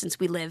existence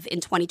we live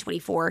in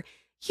 2024,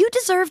 you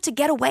deserve to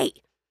get away.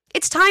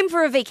 It's time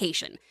for a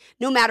vacation,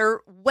 no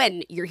matter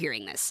when you're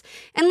hearing this.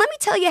 And let me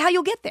tell you how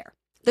you'll get there.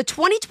 The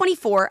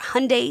 2024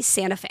 Hyundai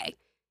Santa Fe.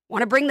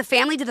 Want to bring the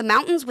family to the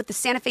mountains with the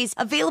Santa Fe's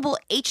available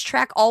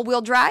H-Track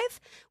all-wheel drive?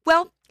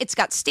 Well, it's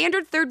got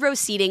standard third-row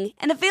seating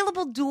and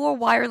available dual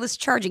wireless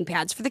charging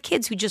pads for the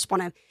kids who just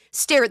want to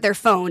stare at their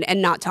phone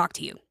and not talk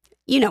to you.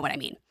 You know what I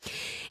mean.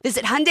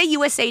 Visit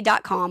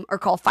HyundaiUSA.com or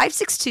call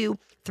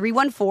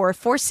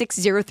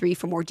 562-314-4603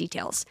 for more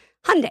details.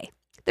 Hyundai,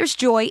 there's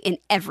joy in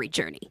every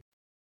journey.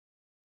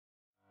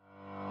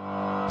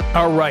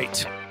 All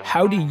right.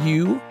 How do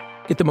you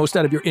get the most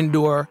out of your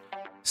indoor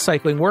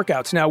cycling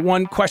workouts? Now,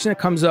 one question that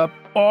comes up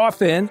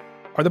often,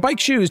 are the bike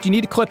shoes, do you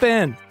need to clip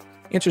in?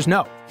 The answer is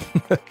no.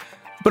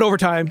 But over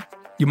time,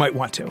 you might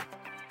want to.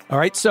 All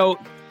right. So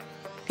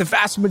the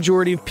vast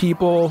majority of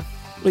people,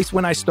 at least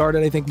when I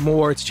started, I think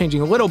more, it's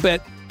changing a little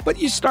bit, but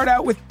you start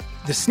out with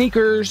the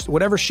sneakers,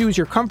 whatever shoes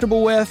you're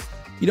comfortable with.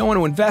 You don't want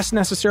to invest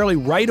necessarily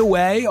right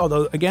away,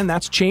 although, again,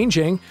 that's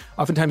changing.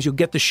 Oftentimes you'll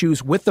get the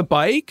shoes with the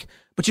bike,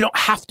 but you don't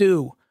have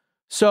to.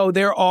 So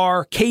there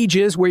are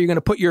cages where you're going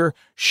to put your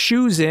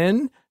shoes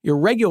in, your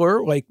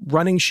regular, like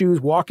running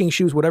shoes, walking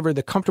shoes, whatever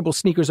the comfortable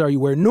sneakers are you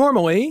wear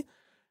normally,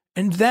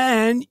 and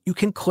then you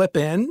can clip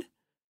in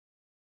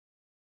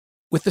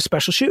with the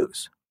special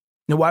shoes.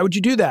 Now, why would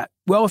you do that?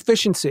 Well,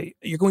 efficiency.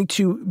 You're going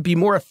to be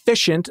more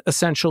efficient,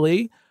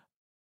 essentially,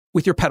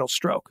 with your pedal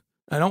stroke.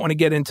 I don't want to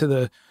get into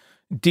the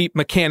deep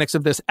mechanics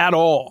of this at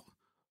all,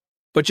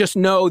 but just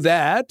know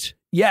that,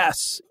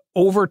 yes,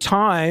 over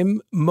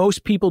time,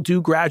 most people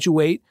do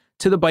graduate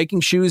to the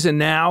biking shoes. And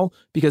now,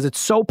 because it's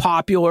so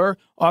popular,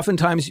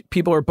 oftentimes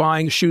people are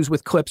buying shoes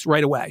with clips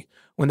right away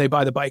when they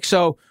buy the bike.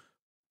 So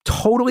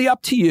totally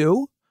up to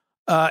you.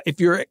 If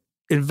you're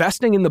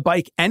investing in the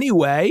bike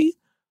anyway,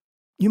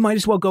 you might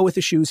as well go with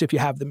the shoes if you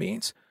have the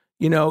means.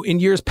 You know, in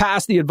years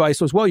past, the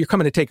advice was, well, you're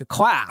coming to take a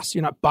class.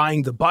 You're not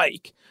buying the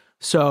bike.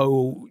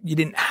 So you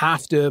didn't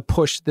have to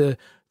push the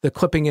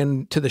clipping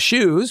into the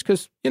shoes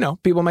because, you know,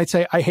 people might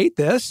say, I hate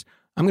this.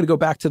 I'm going to go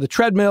back to the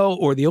treadmill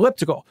or the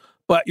elliptical.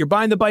 But you're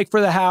buying the bike for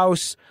the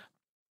house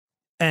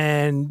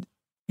and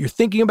you're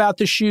thinking about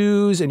the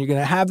shoes and you're going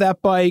to have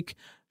that bike.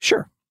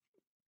 Sure.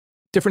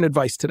 Different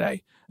advice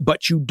today,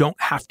 but you don't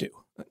have to,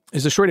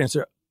 is the short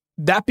answer.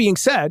 That being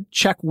said,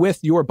 check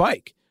with your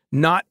bike.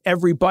 Not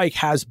every bike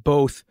has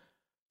both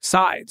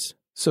sides.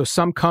 So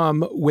some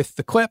come with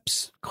the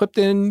clips, clipped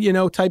in, you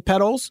know, type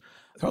pedals.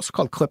 They're also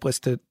called clipless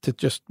to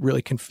just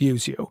really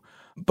confuse you.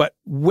 But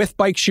with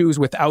bike shoes,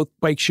 without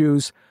bike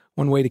shoes,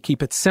 one way to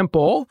keep it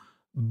simple,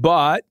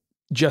 but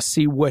just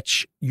see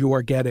which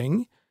you're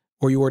getting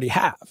or you already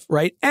have,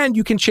 right? And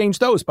you can change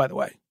those, by the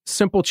way.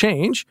 Simple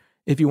change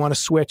if you want to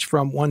switch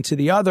from one to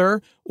the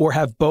other or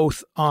have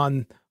both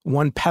on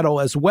one pedal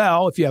as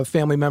well. If you have a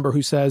family member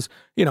who says,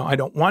 you know, I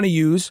don't want to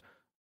use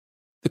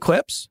the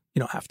clips, you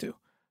don't have to.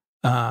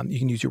 You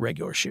can use your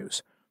regular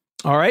shoes.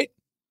 All right.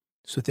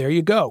 So there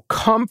you go.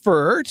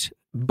 Comfort,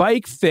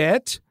 bike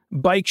fit,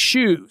 bike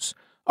shoes.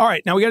 All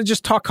right. Now we got to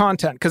just talk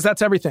content because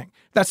that's everything.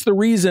 That's the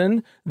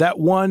reason that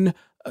one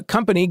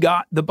company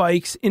got the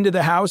bikes into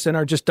the house and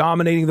are just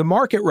dominating the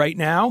market right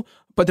now.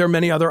 But there are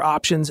many other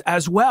options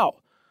as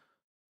well.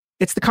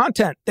 It's the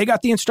content. They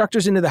got the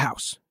instructors into the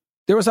house.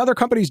 There was other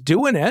companies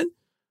doing it.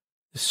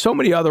 There's so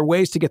many other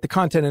ways to get the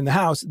content in the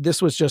house.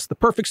 This was just the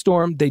perfect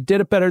storm. They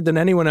did it better than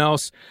anyone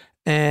else.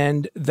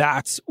 And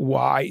that's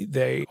why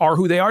they are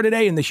who they are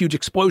today in the huge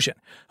explosion.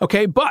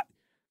 Okay. But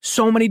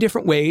so many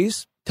different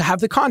ways to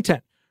have the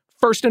content.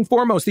 First and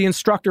foremost, the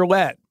instructor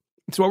led.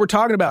 It's what we're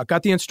talking about.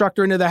 Got the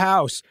instructor into the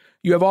house.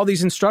 You have all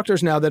these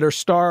instructors now that are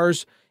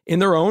stars in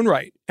their own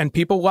right, and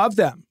people love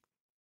them.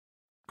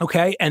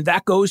 Okay. And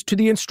that goes to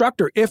the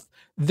instructor. If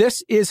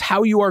this is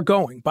how you are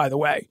going, by the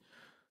way.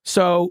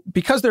 So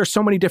because there are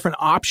so many different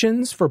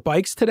options for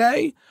bikes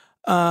today,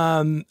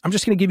 I'm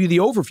just going to give you the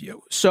overview.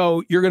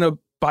 So you're going to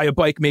buy a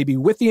bike maybe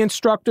with the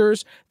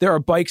instructors. There are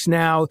bikes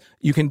now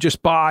you can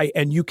just buy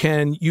and you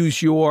can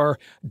use your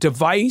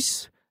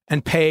device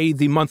and pay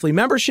the monthly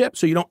membership.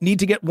 So you don't need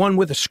to get one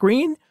with a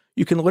screen.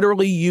 You can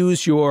literally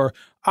use your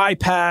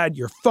iPad,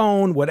 your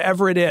phone,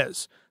 whatever it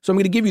is. So I'm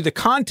going to give you the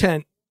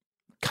content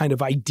kind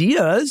of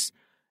ideas,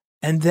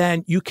 and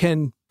then you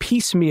can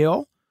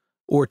piecemeal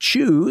or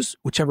choose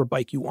whichever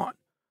bike you want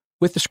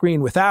with the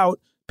screen, without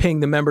paying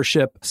the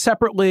membership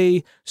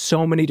separately.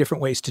 So many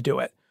different ways to do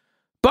it.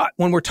 But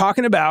when we're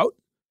talking about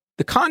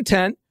the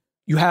content,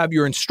 you have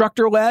your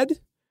instructor-led,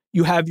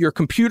 you have your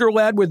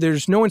computer-led where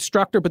there's no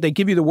instructor, but they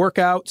give you the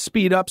workout,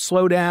 speed up,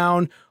 slow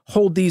down,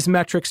 hold these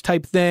metrics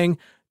type thing.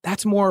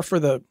 That's more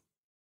for the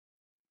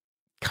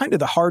kind of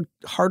the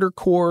harder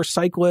core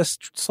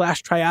cyclist /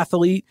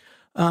 triathlete,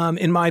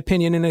 in my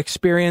opinion and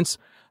experience.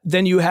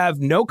 Then you have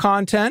no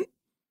content,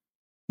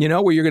 you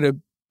know, where you're going to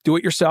do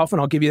it yourself.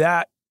 And I'll give you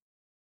that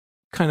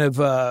kind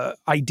of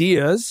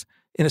ideas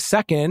in a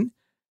second.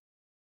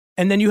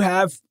 And then you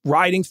have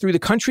riding through the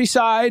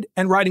countryside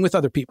and riding with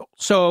other people.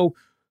 So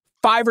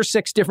 5 or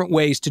 6 different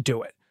ways to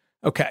do it.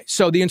 Okay.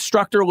 So the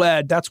instructor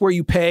led, that's where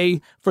you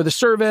pay for the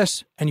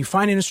service and you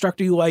find an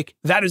instructor you like.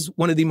 That is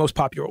one of the most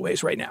popular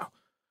ways right now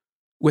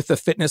with the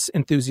fitness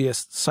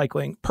enthusiast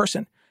cycling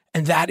person.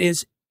 And that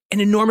is an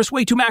enormous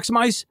way to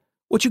maximize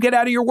what you get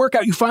out of your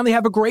workout. You finally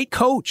have a great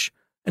coach.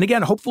 And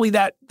again, hopefully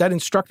that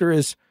instructor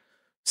is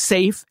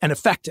safe and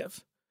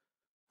effective.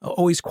 I'll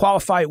always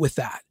qualify it with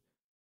that.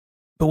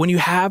 But when you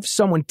have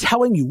someone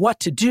telling you what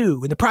to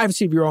do in the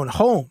privacy of your own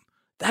home,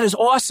 that is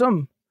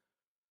awesome.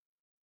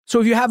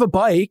 So if you have a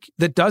bike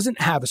that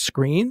doesn't have a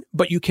screen,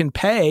 but you can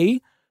pay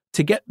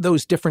to get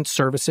those different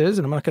services,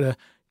 and I'm not going to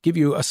give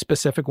you a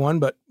specific one,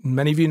 but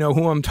many of you know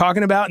who I'm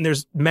talking about, and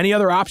there's many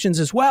other options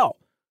as well.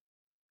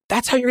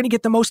 That's how you're going to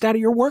get the most out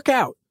of your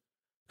workout,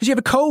 because you have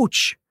a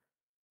coach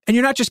and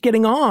you're not just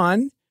getting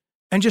on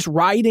and just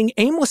riding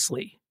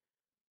aimlessly.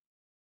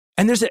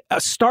 And there's a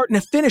start and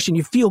a finish and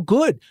you feel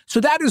good. So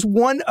that is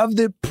one of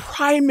the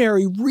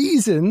primary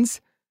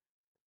reasons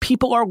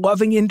people are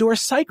loving indoor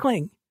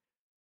cycling.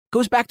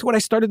 Goes back to what I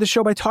started the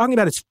show by talking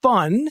about. It's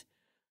fun.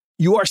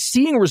 You are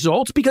seeing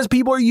results because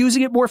people are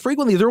using it more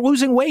frequently. They're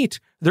losing weight.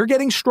 They're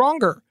getting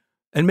stronger.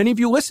 And many of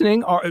you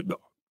listening are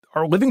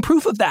living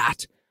proof of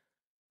that.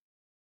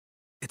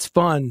 It's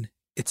fun.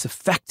 It's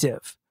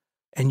effective.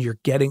 And you're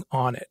getting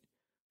on it.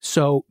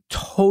 So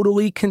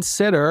totally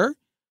consider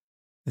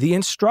the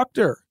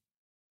instructor.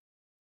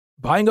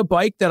 Buying a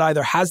bike that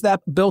either has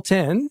that built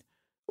in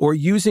or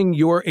using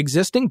your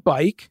existing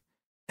bike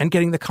and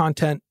getting the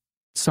content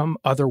some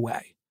other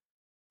way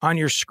on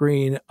your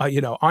screen,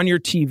 on your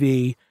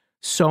TV,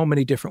 so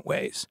many different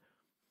ways.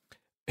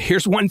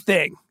 Here's one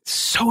thing,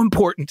 so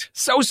important,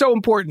 so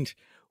important.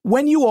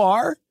 When you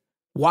are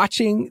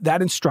watching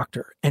that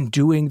instructor and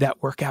doing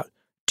that workout,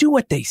 do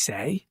what they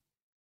say.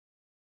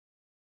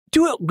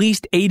 Do at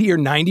least 80 or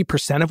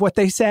 90% of what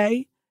they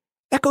say.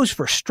 That goes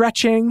for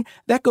stretching.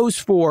 That goes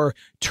for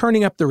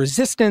turning up the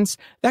resistance.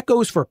 That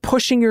goes for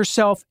pushing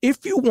yourself.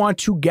 If you want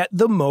to get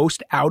the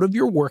most out of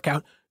your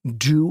workout,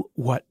 do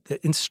what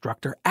the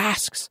instructor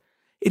asks.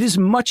 It is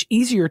much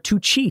easier to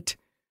cheat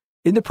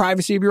in the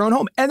privacy of your own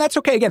home. And that's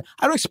okay. Again,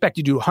 I don't expect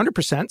you to do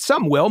 100%.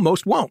 Some will,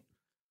 most won't.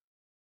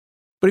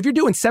 But if you're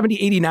doing 70,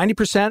 80,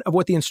 90% of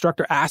what the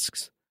instructor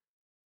asks,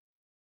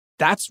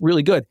 that's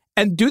really good.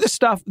 And do the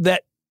stuff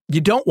that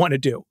you don't want to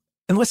do.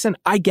 And listen,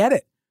 I get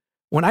it.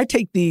 When I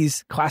take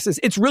these classes,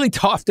 it's really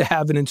tough to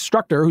have an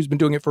instructor who's been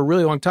doing it for a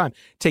really long time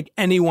take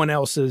anyone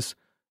else's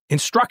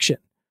instruction.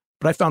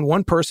 But I found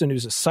one person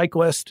who's a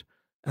cyclist,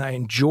 and I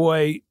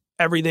enjoy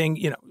everything.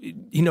 You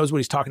know, he knows what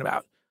he's talking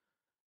about.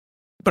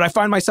 But I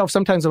find myself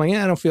sometimes I'm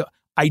like,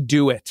 I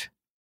do it.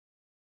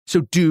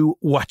 So do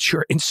what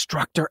your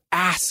instructor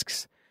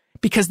asks,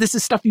 because this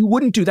is stuff you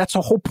wouldn't do. That's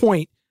the whole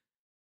point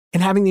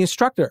in having the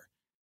instructor.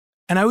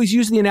 And I always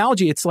use the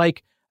analogy. It's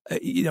like,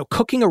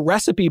 cooking a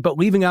recipe, but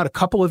leaving out a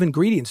couple of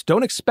ingredients.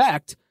 Don't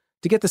expect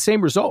to get the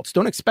same results.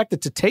 Don't expect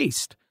it to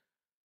taste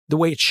the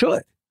way it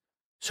should.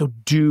 So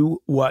do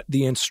what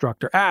the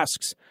instructor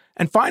asks.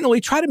 And finally,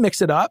 try to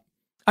mix it up.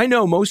 I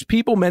know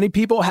many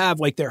people have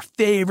like their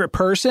favorite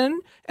person,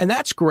 and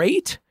that's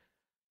great.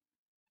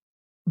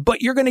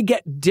 But you're going to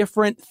get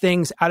different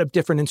things out of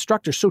different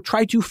instructors. So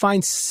try to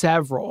find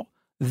several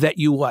that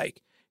you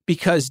like,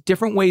 because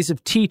different ways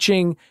of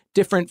teaching,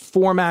 different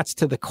formats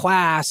to the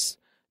class,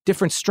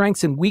 different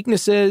strengths and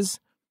weaknesses.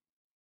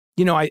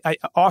 I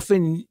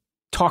often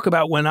talk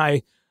about when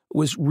I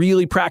was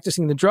really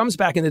practicing the drums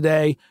back in the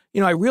day,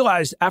 I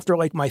realized after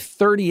like my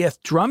 30th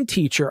drum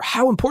teacher,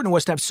 how important it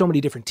was to have so many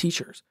different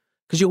teachers,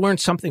 because you learn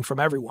something from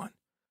everyone.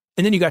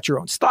 And then you got your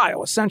own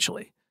style,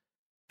 essentially.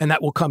 And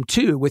that will come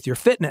too with your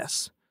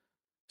fitness.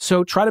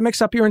 So try to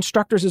mix up your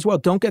instructors as well.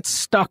 Don't get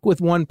stuck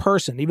with one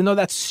person, even though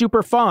that's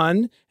super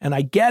fun. And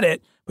I get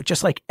it. But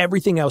just like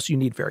everything else, you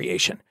need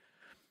variation.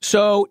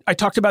 So I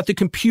talked about the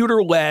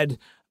computer-led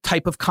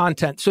type of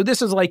content. So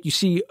this is like you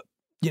see,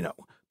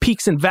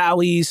 peaks and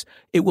valleys.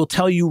 It will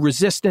tell you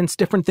resistance,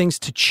 different things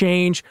to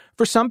change.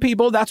 For some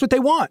people, that's what they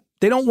want.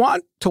 They don't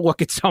want to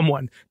look at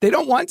someone. They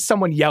don't want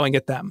someone yelling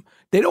at them.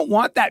 They don't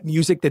want that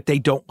music that they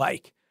don't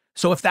like.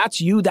 So if that's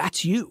you,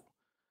 that's you.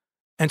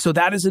 And so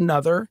that is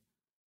another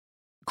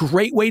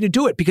great way to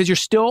do it, because you're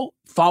still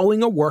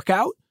following a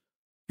workout.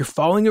 You're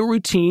following a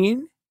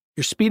routine.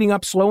 You're speeding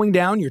up, slowing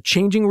down. You're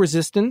changing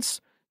resistance,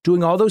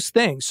 doing all those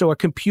things. So a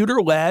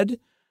computer-led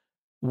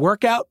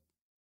workout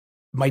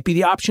might be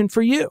the option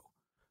for you,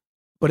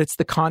 but it's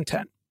the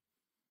content.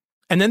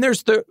 And then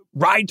there's the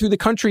ride through the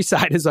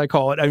countryside, as I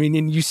call it. I mean,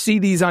 and you see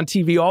these on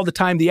TV all the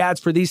time, the ads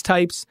for these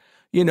types.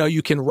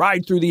 You can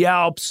ride through the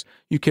Alps.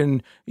 You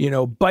can,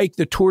 bike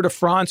the Tour de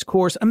France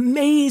course.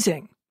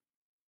 Amazing.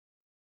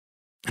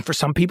 And for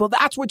some people,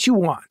 that's what you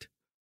want.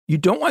 You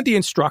don't want the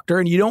instructor,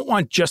 and you don't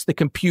want just the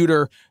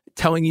computer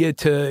telling you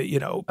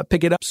to,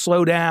 pick it up,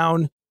 slow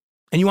down.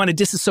 And you want to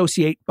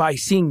disassociate by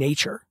seeing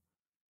nature.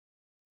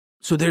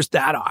 So there's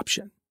that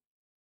option.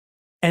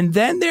 And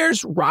then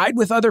there's ride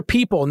with other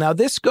people. Now,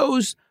 this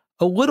goes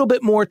a little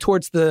bit more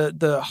towards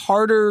the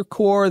harder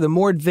core, the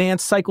more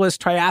advanced cyclists,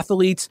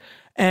 triathletes.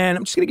 And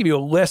I'm just going to give you a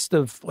list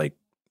of we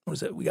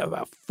got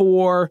about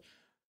 4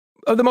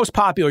 of the most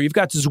popular. You've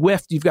got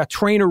Zwift, you've got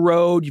Trainer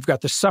Road, you've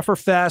got the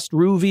Sufferfest,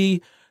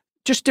 Rouvy,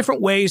 just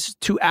different ways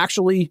to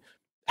actually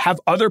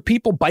have other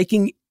people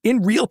biking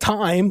in real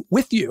time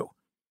with you.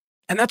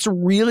 And that's a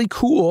really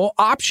cool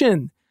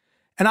option.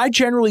 And I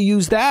generally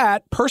use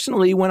that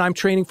personally when I'm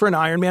training for an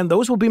Ironman.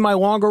 Those will be my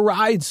longer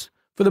rides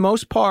for the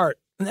most part.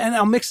 And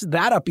I'll mix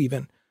that up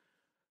even.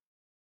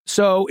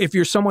 So if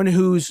you're someone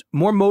who's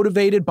more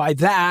motivated by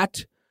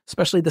that,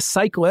 especially the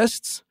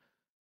cyclists,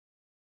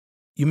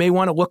 you may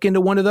want to look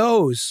into one of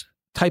those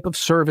type of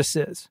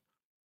services.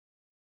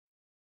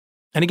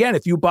 And again,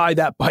 if you buy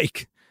that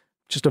bike,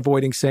 just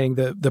avoiding saying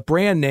the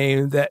brand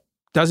name that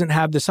doesn't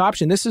have this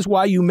option, this is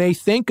why you may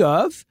think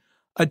of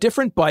a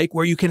different bike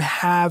where you can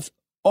have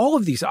all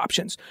of these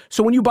options.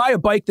 So when you buy a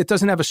bike that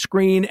doesn't have a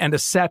screen and a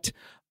set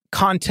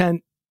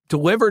content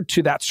delivered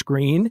to that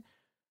screen,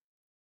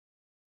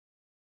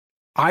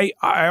 I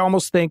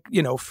almost think,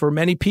 for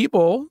many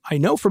people,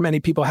 having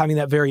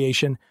that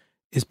variation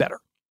is better,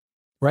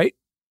 right?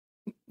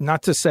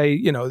 Not to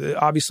say,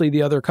 obviously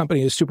the other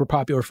company is super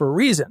popular for a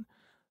reason,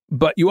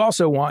 but you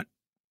also want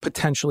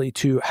potentially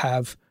to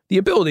have the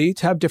ability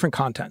to have different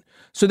content.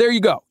 So there you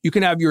go. You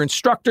can have your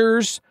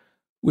instructors,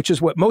 which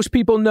is what most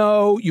people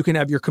know. You can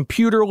have your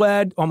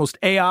computer-led, almost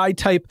AI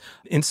type,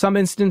 in some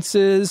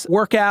instances,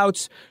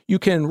 workouts. You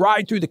can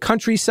ride through the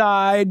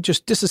countryside,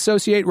 just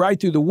disassociate, ride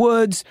through the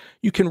woods.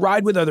 You can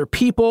ride with other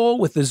people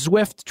with the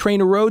Zwift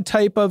Trainer Road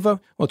type of,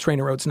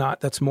 Trainer Road's not,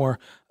 that's more,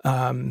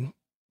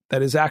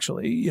 that is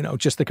actually,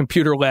 just the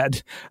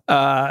computer-led.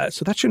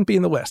 So that shouldn't be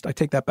in the list. I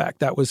take that back.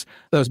 That was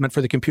meant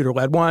for the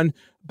computer-led one.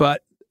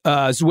 But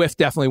Zwift,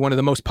 definitely one of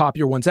the most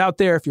popular ones out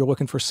there if you're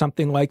looking for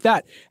something like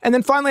that. And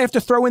then finally, I have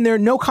to throw in there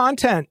no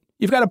content.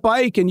 You've got a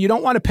bike and you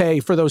don't want to pay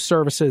for those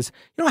services.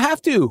 You don't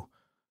have to.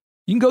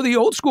 You can go the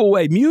old school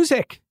way.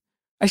 Music.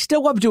 I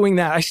still love doing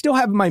that. I still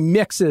have my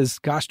mixes.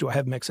 Gosh, do I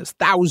have mixes?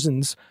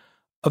 Thousands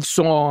of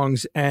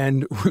songs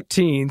and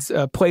routines,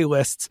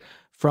 playlists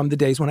from the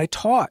days when I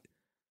taught.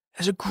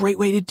 That's a great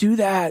way to do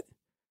that.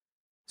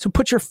 So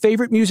put your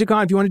favorite music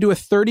on. If you want to do a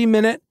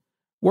 30-minute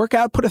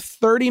workout, put a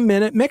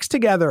 30-minute mix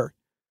together.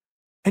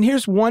 And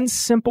here's one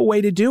simple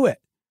way to do it.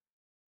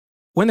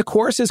 When the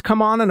choruses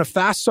come on a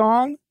fast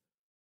song,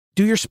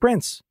 do your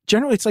sprints.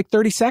 Generally, it's like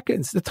 30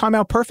 seconds. They time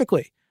out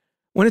perfectly.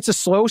 When it's a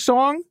slow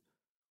song,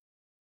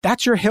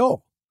 that's your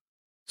hill.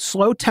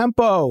 Slow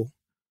tempo.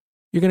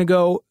 You're going to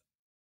go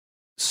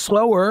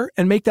slower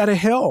and make that a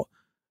hill.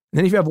 And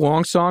then if you have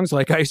long songs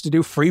like I used to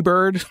do,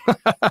 Freebird.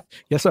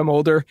 Yes, I'm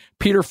older.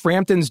 Peter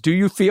Frampton's Do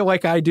You Feel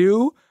Like I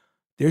Do?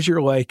 There's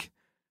your like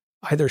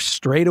either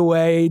straight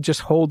away,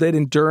 just hold it,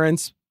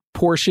 endurance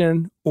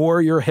portion,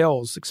 or your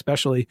hills,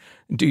 especially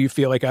Do You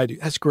Feel Like I Do?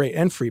 That's great.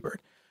 And Freebird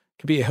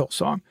could be a hill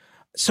song.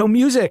 So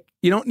music,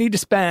 you don't need to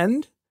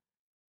spend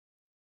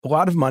a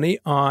lot of money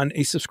on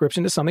a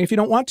subscription to something if you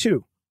don't want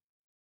to.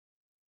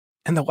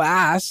 And the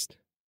last,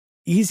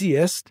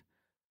 easiest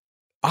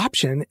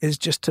option is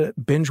just to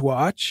binge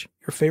watch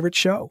your favorite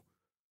show.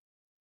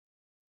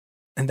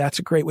 And that's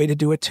a great way to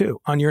do it too.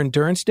 On your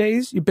endurance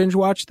days, you binge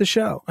watch the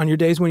show. On your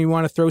days when you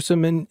want to throw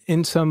some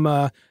in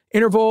some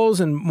intervals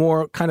and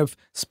more kind of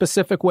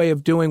specific way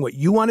of doing what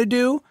you want to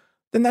do,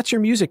 then that's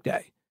your music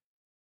day.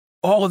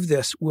 All of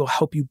this will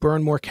help you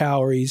burn more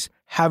calories,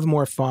 have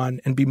more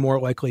fun, and be more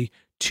likely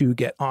to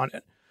get on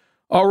it.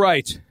 All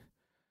right.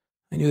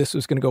 I knew this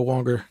was going to go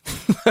longer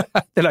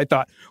than I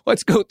thought.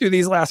 Let's go through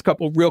these last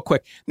couple real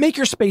quick. Make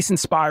your space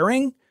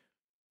inspiring.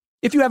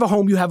 If you have a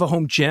home, you have a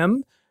home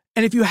gym.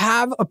 And if you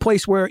have a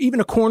place where even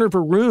a corner of a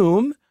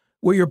room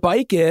where your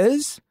bike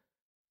is,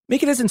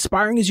 make it as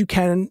inspiring as you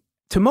can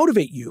to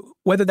motivate you,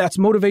 whether that's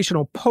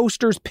motivational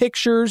posters,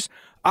 pictures.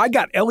 I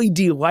got LED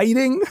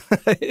lighting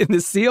in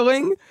the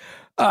ceiling.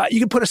 You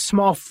can put a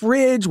small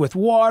fridge with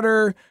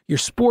water, your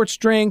sports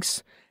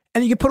drinks,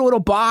 and you can put a little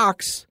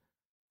box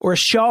or a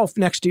shelf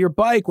next to your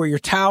bike where your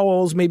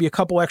towels, maybe a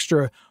couple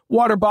extra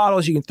water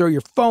bottles. You can throw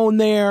your phone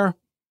there.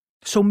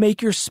 So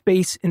make your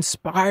space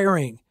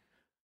inspiring.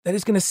 That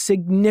is going to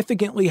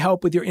significantly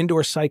help with your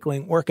indoor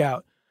cycling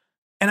workout.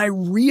 And I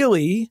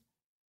really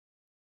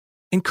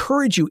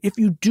encourage you, if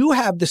you do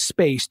have the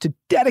space, to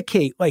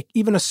dedicate like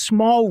even a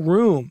small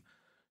room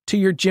to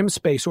your gym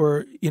space,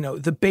 or, you know,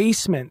 the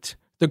basement,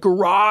 the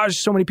garage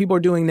so many people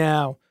are doing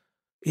now.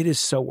 It is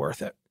so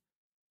worth it.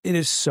 It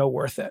is so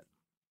worth it.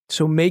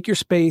 So make your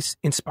space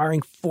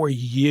inspiring for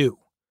you.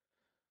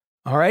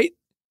 All right.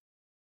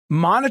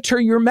 Monitor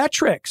your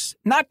metrics.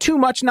 Not too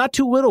much, not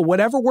too little,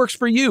 whatever works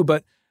for you.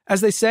 But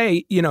as they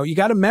say, you know, you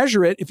got to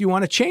measure it if you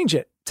want to change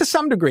it to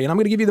some degree. And I'm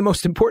going to give you the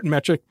most important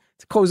metric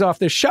to close off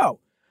this show.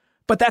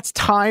 But that's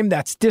time,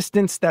 that's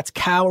distance, that's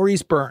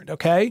calories burned.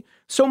 Okay.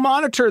 So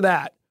monitor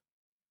that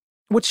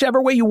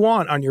whichever way you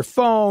want, on your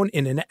phone,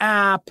 in an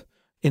app,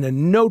 in a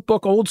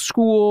notebook, old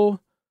school.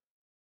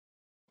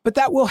 But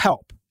that will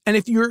help. And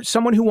if you're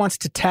someone who wants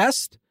to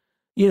test,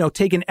 you know,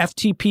 take an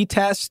FTP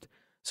test.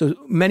 So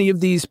many of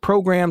these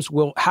programs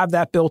will have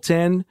that built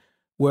in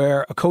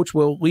where a coach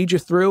will lead you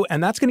through,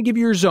 and that's going to give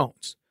you your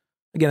zones.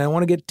 Again, I don't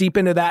want to get deep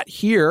into that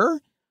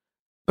here,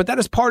 but that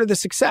is part of the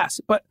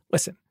success. But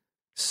listen,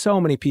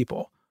 so many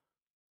people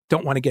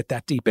don't want to get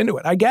that deep into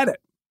it. I get it.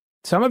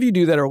 Some of you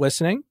do that are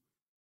listening,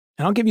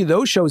 and I'll give you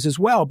those shows as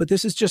well. But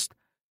this is just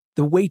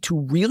the way to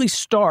really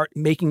start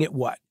making it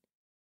what?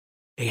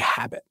 A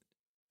habit.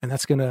 And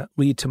that's going to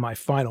lead to my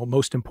final,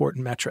 most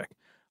important metric.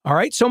 All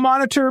right. So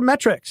monitor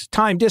metrics,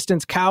 time,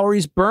 distance,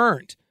 calories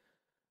burned.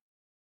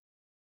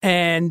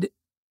 And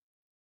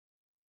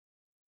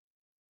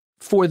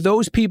for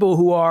those people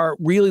who are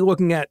really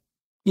looking at,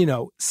 you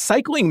know,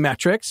 cycling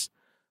metrics,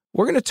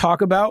 we're going to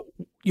talk about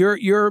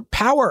your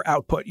power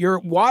output,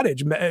 your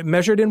wattage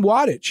measured in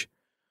wattage.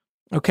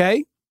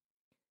 Okay.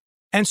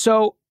 And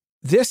so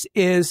this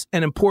is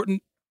an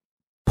important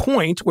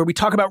point where we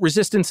talk about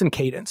resistance and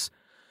cadence.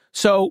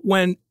 So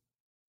when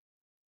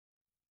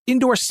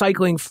indoor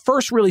cycling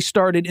first really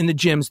started in the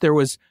gyms, there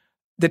was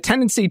the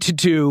tendency to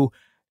do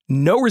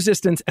no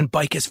resistance and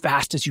bike as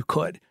fast as you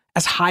could,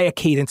 as high a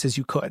cadence as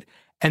you could.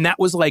 And that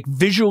was like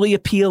visually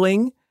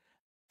appealing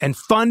and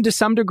fun to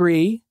some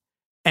degree.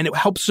 And it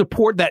helps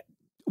support that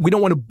we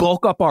don't want to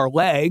bulk up our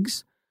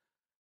legs.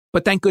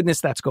 But thank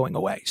goodness that's going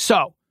away.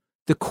 So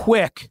the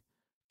quick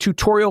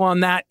tutorial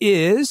on that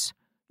is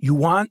you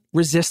want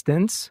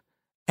resistance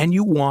and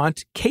you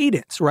want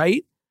cadence,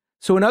 right?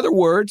 So in other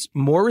words,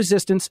 more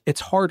resistance,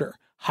 it's harder.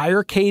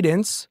 Higher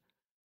cadence,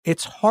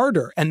 it's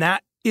harder. And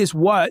that is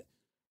what,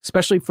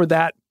 especially for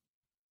that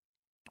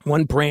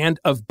one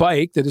brand of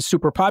bike that is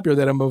super popular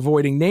that I'm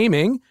avoiding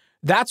naming,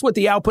 that's what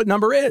the output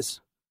number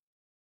is.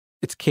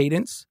 It's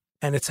cadence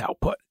and it's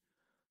output.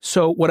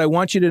 So what I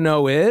want you to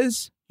know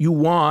is you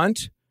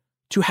want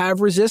to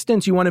have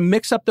resistance. You want to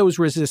mix up those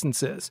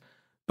resistances,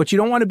 but you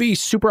don't want to be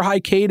super high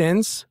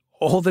cadence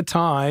all the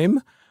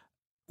time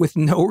with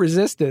no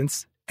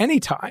resistance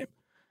anytime.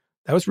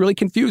 That was really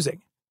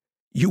confusing.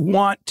 You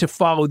want to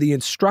follow the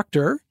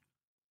instructor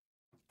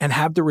and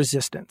have the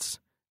resistance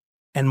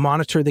and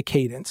monitor the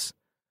cadence.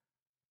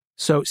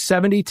 So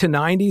 70 to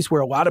 90s,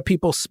 where a lot of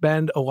people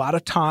spend a lot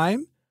of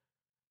time,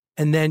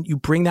 and then you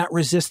bring that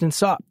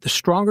resistance up. The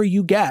stronger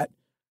you get,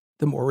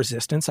 the more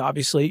resistance,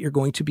 obviously, you're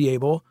going to be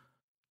able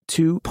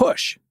to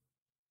push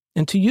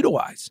and to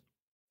utilize.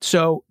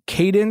 So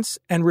cadence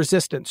and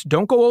resistance.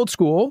 Don't go old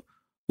school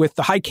with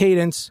the high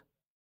cadence,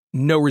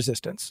 no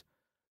resistance.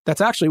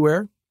 That's actually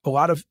where a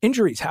lot of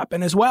injuries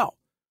happen as well,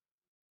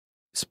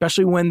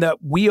 especially when the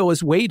wheel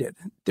is weighted.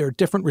 There are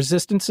different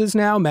resistances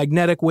now,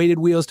 magnetic weighted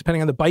wheels,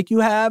 depending on the bike you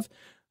have.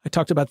 I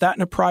talked about that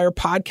in a prior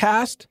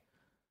podcast.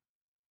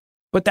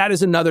 But that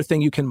is another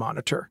thing you can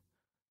monitor.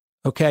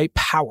 Okay,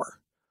 power.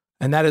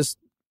 And that is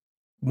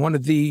one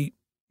of the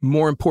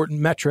more important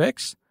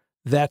metrics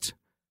that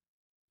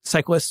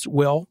cyclists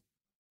will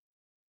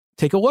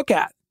take a look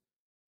at.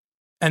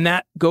 And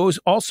that goes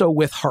also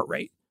with heart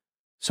rate.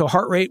 So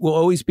heart rate will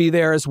always be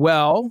there as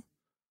well.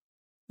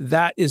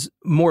 That is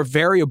more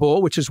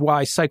variable, which is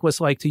why cyclists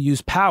like to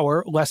use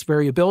power, less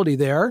variability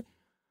there,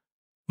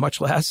 much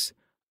less,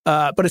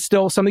 but it's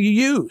still something you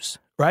use,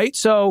 right?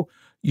 So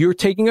you're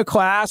taking a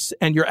class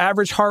and your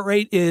average heart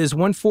rate is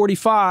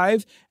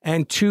 145,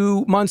 and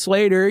 2 months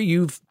later,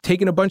 you've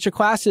taken a bunch of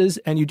classes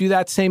and you do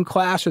that same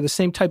class or the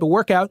same type of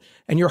workout,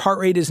 and your heart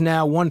rate is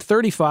now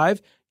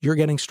 135, you're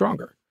getting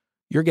stronger.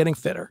 You're getting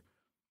fitter.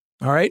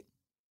 All right?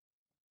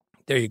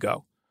 There you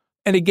go.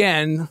 And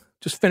again,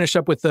 just finish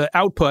up with the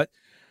output.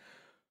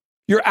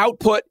 Your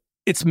output,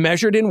 it's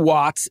measured in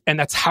watts, and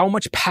that's how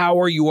much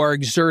power you are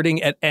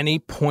exerting at any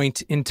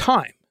point in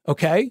time,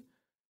 okay?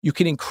 You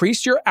can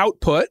increase your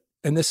output,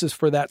 and this is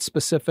for that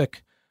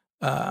specific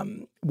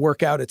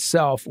workout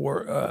itself,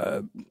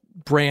 or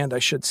brand, I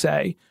should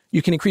say.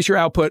 You can increase your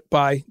output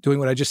by doing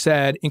what I just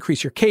said,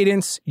 increase your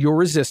cadence, your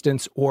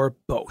resistance, or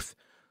both.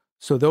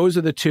 So those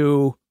are the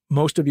two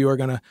most of you are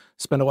going to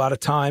spend a lot of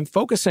time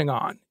focusing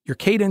on, your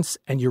cadence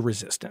and your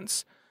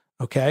resistance,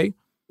 okay?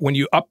 When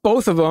you up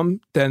both of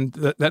them, then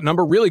that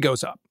number really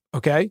goes up,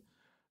 okay?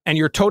 And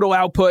your total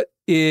output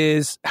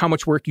is how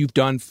much work you've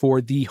done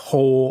for the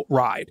whole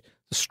ride.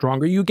 The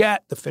stronger you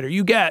get, the fitter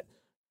you get,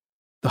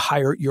 the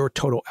higher your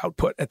total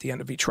output at the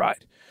end of each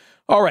ride.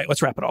 All right,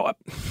 let's wrap it all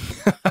up.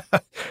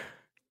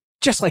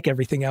 Just like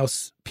everything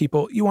else,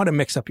 people, you want to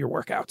mix up your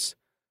workouts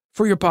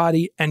for your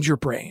body and your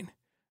brain.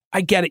 I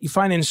get it. You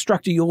find an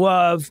instructor you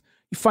love,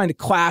 you find a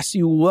class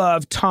you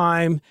love,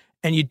 time,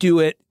 and you do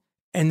it,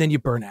 and then you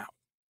burn out.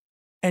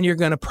 And you're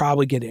going to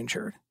probably get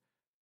injured,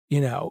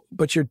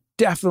 but you're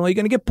definitely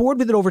going to get bored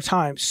with it over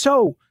time.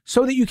 So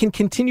that you can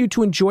continue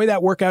to enjoy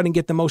that workout and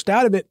get the most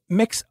out of it,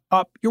 mix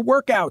up your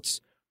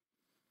workouts.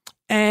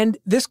 And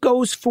this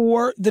goes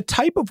for the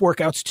type of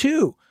workouts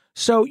too.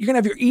 So you're going to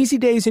have your easy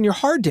days and your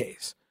hard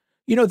days.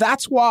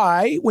 That's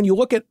why when you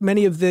look at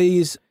many of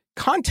these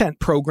content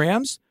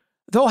programs,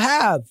 they'll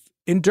have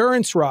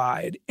endurance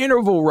ride,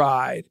 interval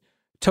ride,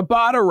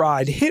 Tabata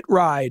ride, HIIT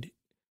ride.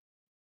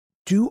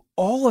 Do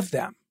all of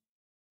them.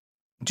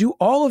 Do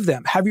all of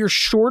them. Have your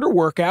shorter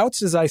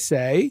workouts, as I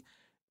say.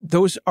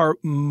 Those are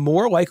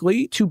more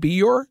likely to be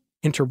your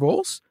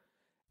intervals.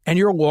 And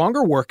your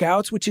longer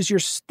workouts, which is your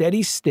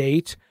steady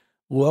state,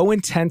 low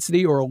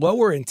intensity or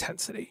lower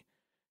intensity.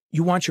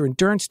 You want your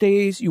endurance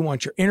days. You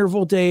want your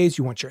interval days.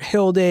 You want your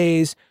hill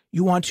days.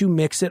 You want to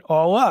mix it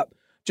all up.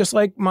 Just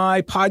like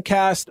my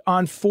podcast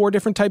on 4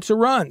 different types of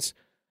runs.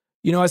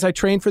 As I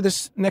train for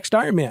this next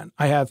Ironman,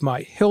 I have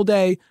my hill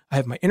day, I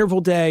have my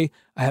interval day,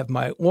 I have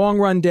my long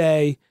run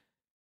day.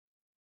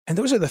 And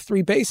those are the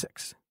 3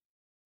 basics: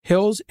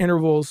 hills,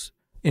 intervals,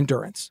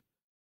 endurance.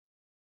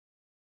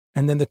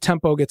 And then the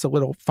tempo gets a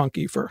little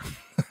funky for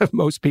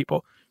most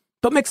people.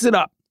 But mix it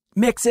up.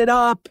 Mix it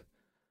up.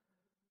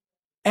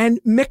 And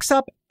mix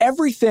up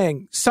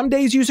everything. Some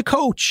days use a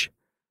coach.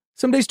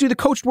 Some days do the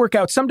coached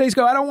workout. Some days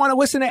go, I don't want to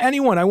listen to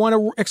anyone. I want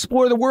to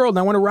explore the world. And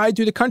I want to ride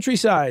through the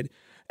countryside.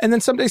 And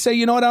then some days say,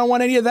 I don't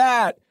want any of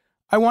that.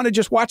 I want to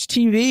just watch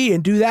TV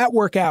and do that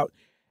workout.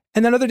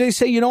 And then other days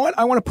say,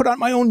 I want to put on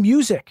my own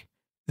music.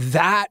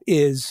 That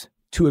is,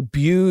 to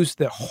abuse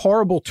the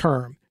horrible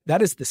term,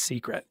 that is the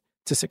secret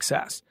to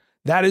success.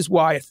 That is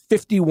why at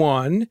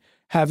 51,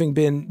 having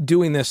been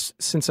doing this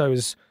since I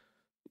was,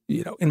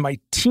 in my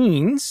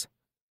teens,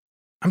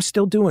 I'm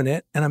still doing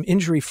it and I'm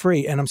injury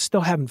free and I'm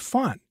still having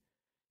fun.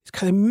 It's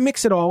because I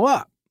mix it all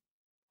up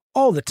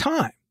all the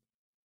time.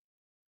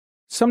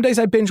 Some days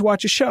I binge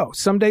watch a show.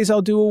 Some days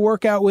I'll do a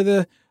workout with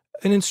an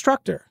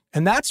instructor.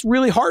 And that's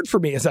really hard for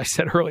me, as I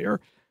said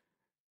earlier,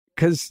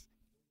 because,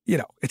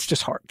 it's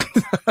just hard.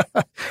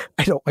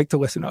 I don't like to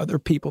listen to other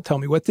people tell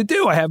me what to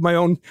do. I have my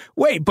own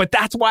way, but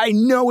that's why I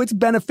know it's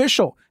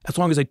beneficial as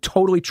long as I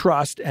totally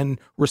trust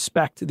and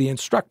respect the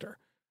instructor.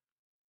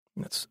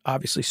 That's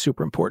obviously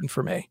super important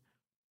for me.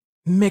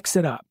 Mix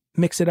it up,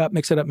 mix it up,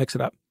 mix it up, mix it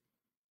up.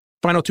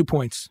 Final 2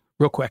 points,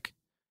 real quick.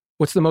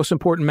 What's the most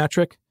important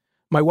metric?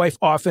 My wife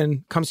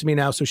often comes to me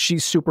now, so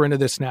she's super into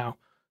this now,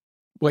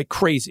 like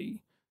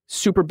crazy,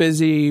 super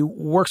busy,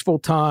 works full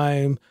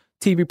time,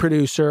 TV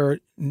producer,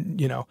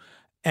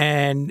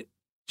 and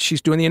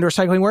she's doing the indoor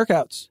cycling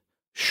workouts.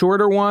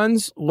 Shorter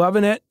ones,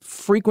 loving it,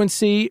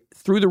 frequency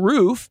through the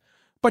roof,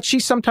 but she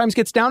sometimes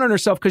gets down on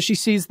herself because she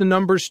sees the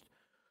numbers,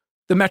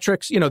 the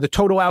metrics, the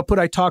total output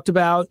I talked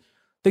about,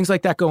 things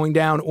like that going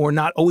down or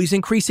not always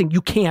increasing.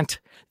 You can't.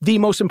 The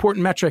most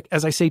important metric,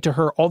 as I say to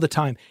her all the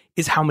time,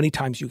 is how many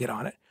times you get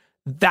on it.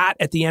 That,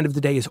 at the end of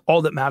the day, is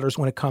all that matters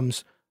when it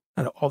comes,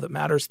 not all that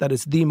matters. That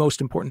is the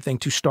most important thing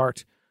to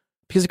start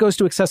because it goes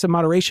to excessive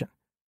moderation.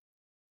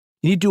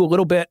 You need to do a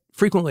little bit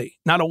frequently,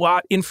 not a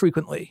lot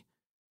infrequently.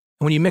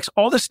 And when you mix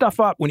all this stuff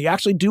up, when you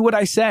actually do what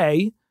I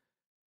say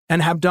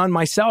and have done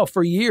myself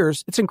for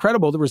years, it's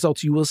incredible the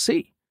results you will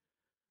see.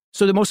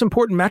 So the most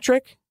important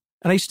metric,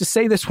 and I used to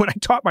say this when I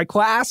taught my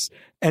class,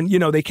 and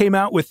they came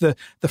out with the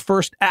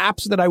first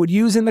apps that I would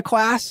use in the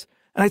class.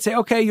 And I'd say,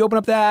 okay, you open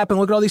up the app and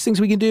look at all these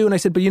things we can do. And I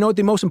said, but you know what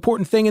the most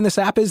important thing in this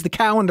app is? The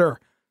calendar.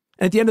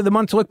 And at the end of the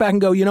month to look back and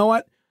go, you know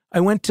what?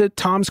 I went to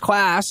Tom's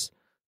class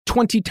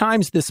 20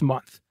 times this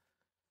month.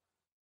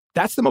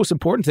 That's the most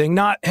important thing.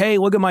 Not, hey,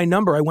 look at my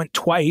number. I went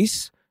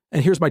twice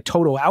and here's my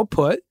total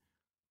output.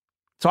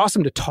 It's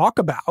awesome to talk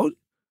about,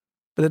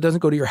 but it doesn't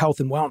go to your health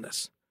and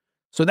wellness.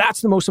 So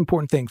that's the most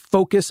important thing.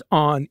 Focus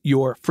on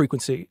your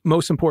frequency,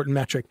 most important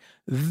metric.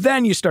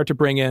 Then you start to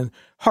bring in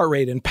heart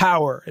rate and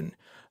power and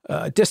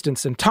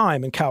distance and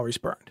time and calories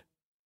burned.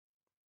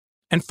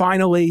 And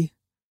finally,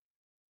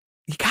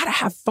 you got to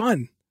have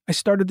fun. I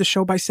started the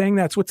show by saying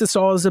that's what this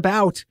all is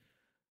about.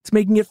 It's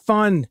making it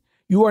fun.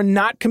 You are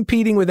not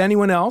competing with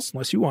anyone else,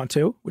 unless you want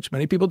to, which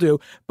many people do.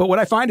 But what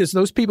I find is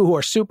those people who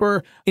are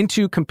super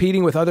into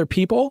competing with other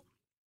people,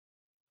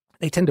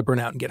 they tend to burn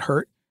out and get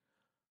hurt.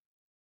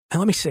 And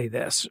let me say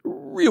this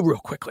real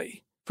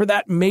quickly. For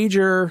that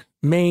major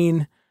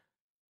main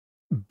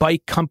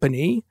bike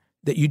company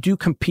that you do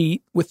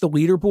compete with the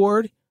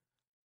leaderboard,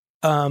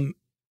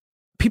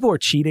 people are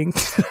cheating.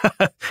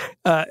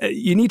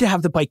 You need to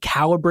have the bike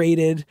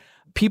calibrated.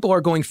 People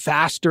are going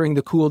fast during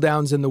the cool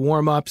downs and the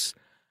warm-ups.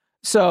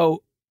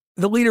 So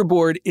the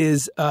leaderboard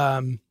is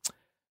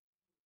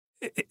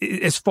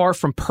far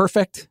from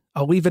perfect.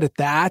 I'll leave it at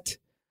that.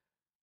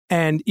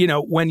 And,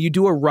 when you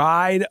do a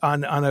ride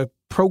on a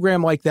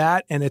program like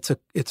that, and it's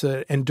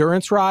an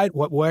endurance ride,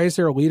 why is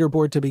there a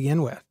leaderboard to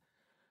begin with?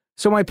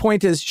 So my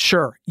point is,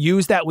 sure,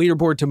 use that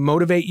leaderboard to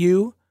motivate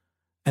you.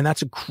 And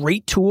that's a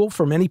great tool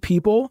for many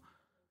people.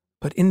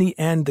 But in the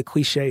end, the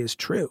cliche is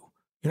true.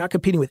 You're not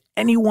competing with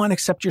anyone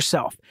except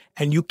yourself.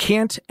 And you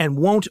can't and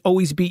won't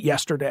always beat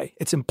yesterday.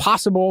 It's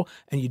impossible,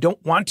 and you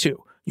don't want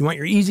to. You want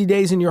your easy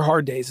days and your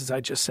hard days, as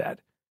I just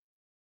said.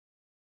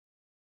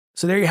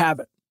 So there you have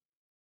it.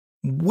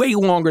 Way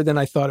longer than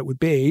I thought it would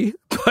be,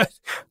 but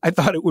I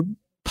thought it would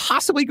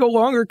possibly go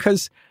longer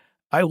because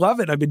I love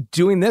it. I've been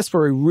doing this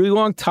for a really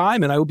long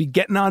time, and I will be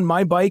getting on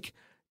my bike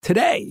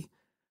tonight,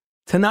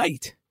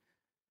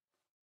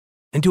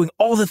 and doing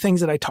all the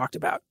things that I talked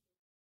about.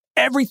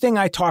 Everything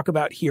I talk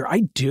about here,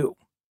 I do.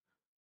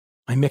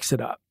 I mix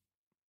it up.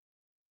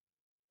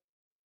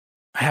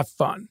 I have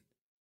fun.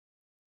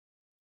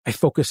 I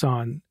focus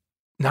on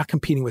not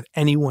competing with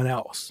anyone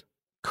else.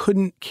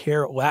 Couldn't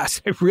care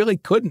less. I really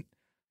couldn't.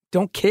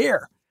 Don't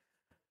care.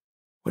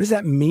 What does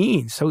that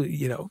mean? So,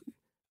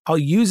 I'll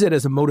use it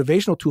as a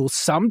motivational tool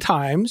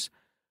sometimes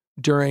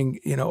during,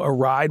 a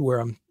ride where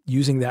I'm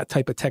using that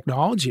type of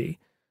technology.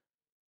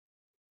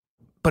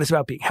 But it's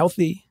about being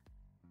healthy.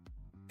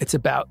 It's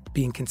about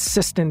being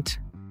consistent.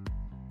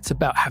 It's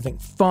about having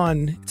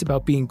fun. It's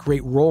about being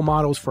great role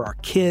models for our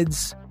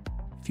kids,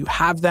 if you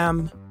have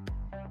them.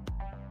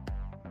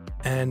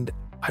 And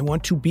I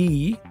want to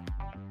be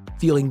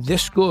feeling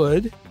this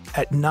good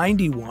at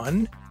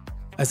 91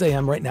 as I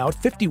am right now at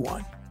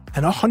 51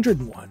 and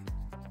 101.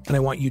 And I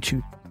want you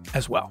to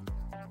as well.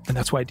 And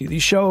that's why I do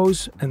these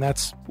shows. And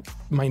that's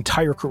my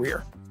entire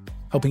career,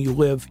 helping you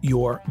live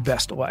your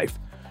best life.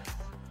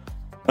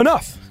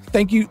 Enough.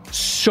 Thank you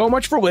so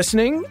much for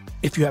listening.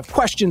 If you have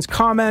questions,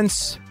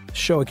 comments, the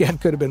show again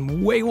could have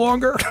been way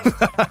longer.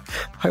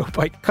 I hope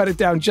I cut it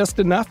down just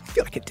enough. I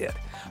feel like it did.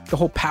 The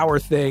whole power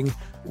thing,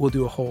 we'll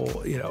do a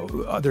whole,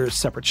 other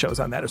separate shows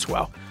on that as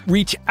well.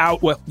 Reach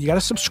out. Well, you got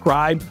to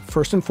subscribe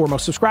first and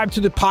foremost. Subscribe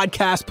to the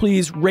podcast,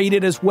 please. Rate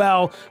it as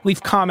well.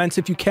 Leave comments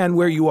if you can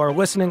where you are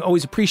listening.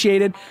 Always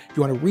appreciated. If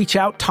you want to reach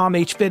out, Tom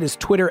H. Fit is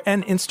Twitter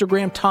and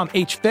Instagram, Tom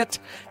H. Fit.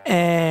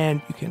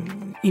 And you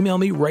can email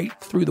me right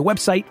through the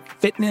website,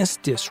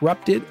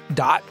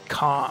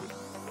 fitnessdisrupted.com.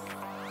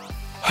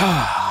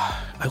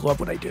 I love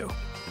what I do.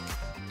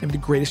 I have the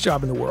greatest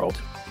job in the world,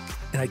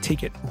 and I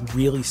take it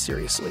really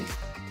seriously,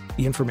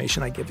 the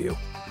information I give you.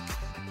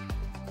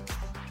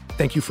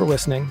 Thank you for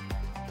listening.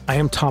 I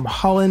am Tom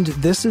Holland.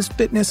 This is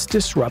Fitness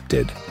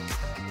Disrupted.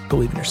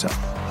 Believe in yourself.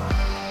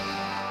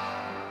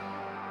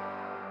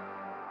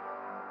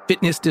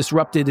 Fitness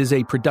Disrupted is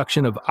a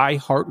production of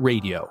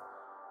iHeartRadio.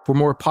 For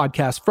more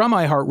podcasts from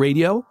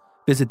iHeartRadio,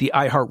 visit the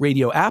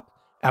iHeartRadio app,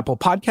 Apple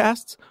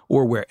Podcasts,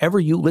 or wherever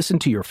you listen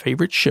to your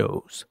favorite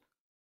shows.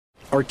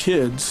 Our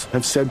kids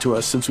have said to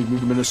us since we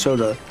moved to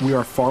Minnesota, we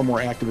are far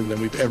more active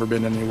than we've ever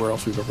been anywhere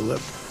else we've ever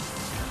lived.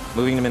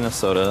 Moving to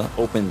Minnesota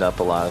opened up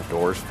a lot of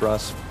doors for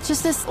us.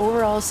 Just this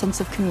overall sense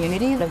of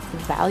community, of the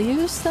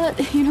values that,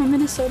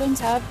 Minnesotans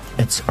have.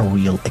 It's a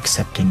real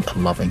accepting,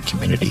 loving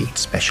community,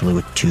 especially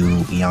with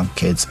 2 young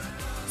kids.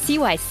 See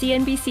why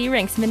CNBC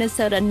ranks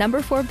Minnesota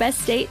number 4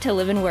 best state to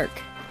live and work.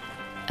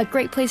 A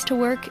great place to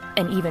work,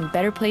 an even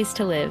better place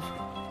to live.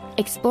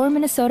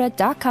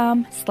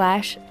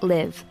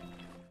 ExploreMinnesota.com/live.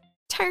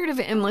 Tired of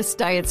endless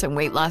diets and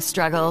weight loss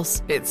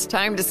struggles? It's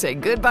time to say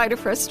goodbye to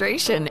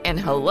frustration and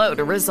hello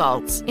to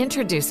results.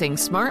 Introducing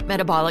Smart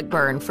Metabolic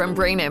Burn from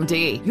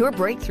BrainMD, your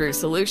breakthrough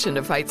solution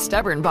to fight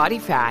stubborn body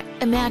fat.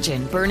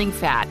 Imagine burning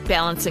fat,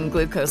 balancing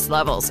glucose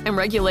levels, and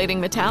regulating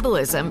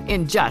metabolism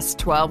in just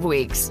 12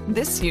 weeks.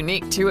 This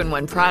unique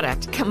 2-in-1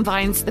 product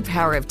combines the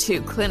power of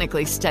 2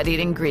 clinically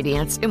studied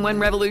ingredients in one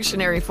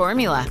revolutionary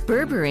formula.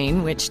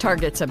 Berberine, which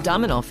targets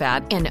abdominal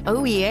fat, and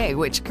OEA,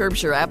 which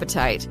curbs your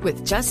appetite.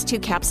 With just 2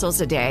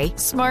 capsules a day,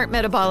 Smart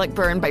Metabolic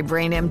Burn by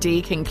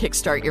BrainMD can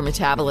kickstart your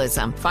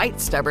metabolism, fight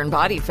stubborn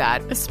body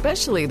fat,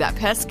 especially that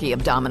pesky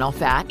abdominal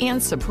fat,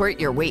 and support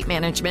your weight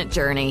management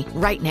journey.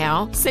 Right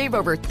now, save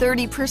over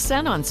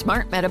 30% on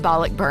Smart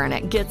Metabolic Burn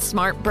at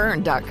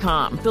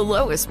GetSmartBurn.com. The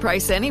lowest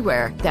price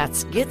anywhere.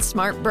 That's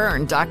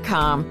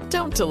GetSmartBurn.com.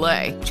 Don't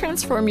delay.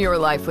 Transform your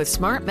life with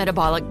Smart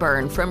Metabolic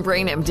Burn from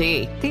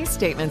BrainMD. These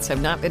statements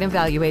have not been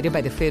evaluated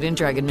by the Food and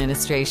Drug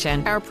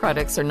Administration. Our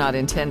products are not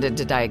intended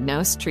to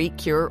diagnose, treat,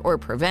 cure, or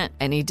prevent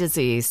any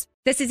disease.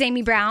 This is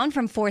Amy Brown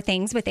from 4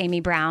 Things with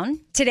Amy Brown.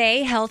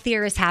 Today,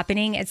 Healthier is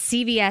happening at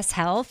CVS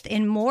Health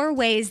in more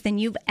ways than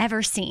you've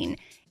ever seen.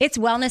 It's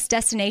wellness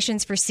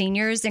destinations for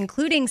seniors,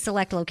 including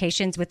select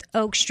locations with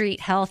Oak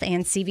Street Health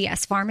and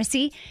CVS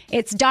Pharmacy.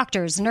 It's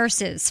doctors,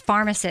 nurses,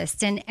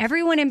 pharmacists, and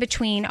everyone in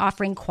between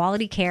offering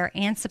quality care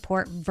and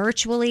support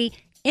virtually,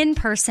 in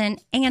person,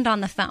 and on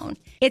the phone.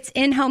 It's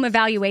in-home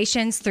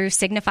evaluations through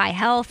Signify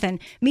Health and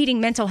meeting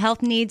mental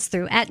health needs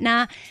through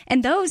Aetna.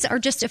 And those are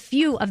just a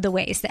few of the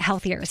ways that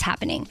Healthier is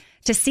happening.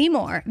 To see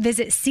more,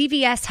 visit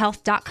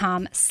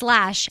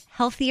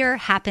cvshealth.com/healthier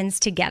happens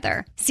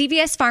together.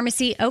 CVS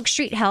Pharmacy, Oak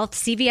Street Health,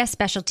 CVS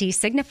Specialty,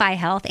 Signify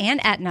Health, and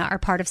Aetna are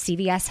part of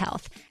CVS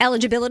Health.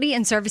 Eligibility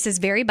and services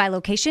vary by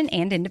location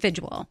and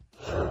individual.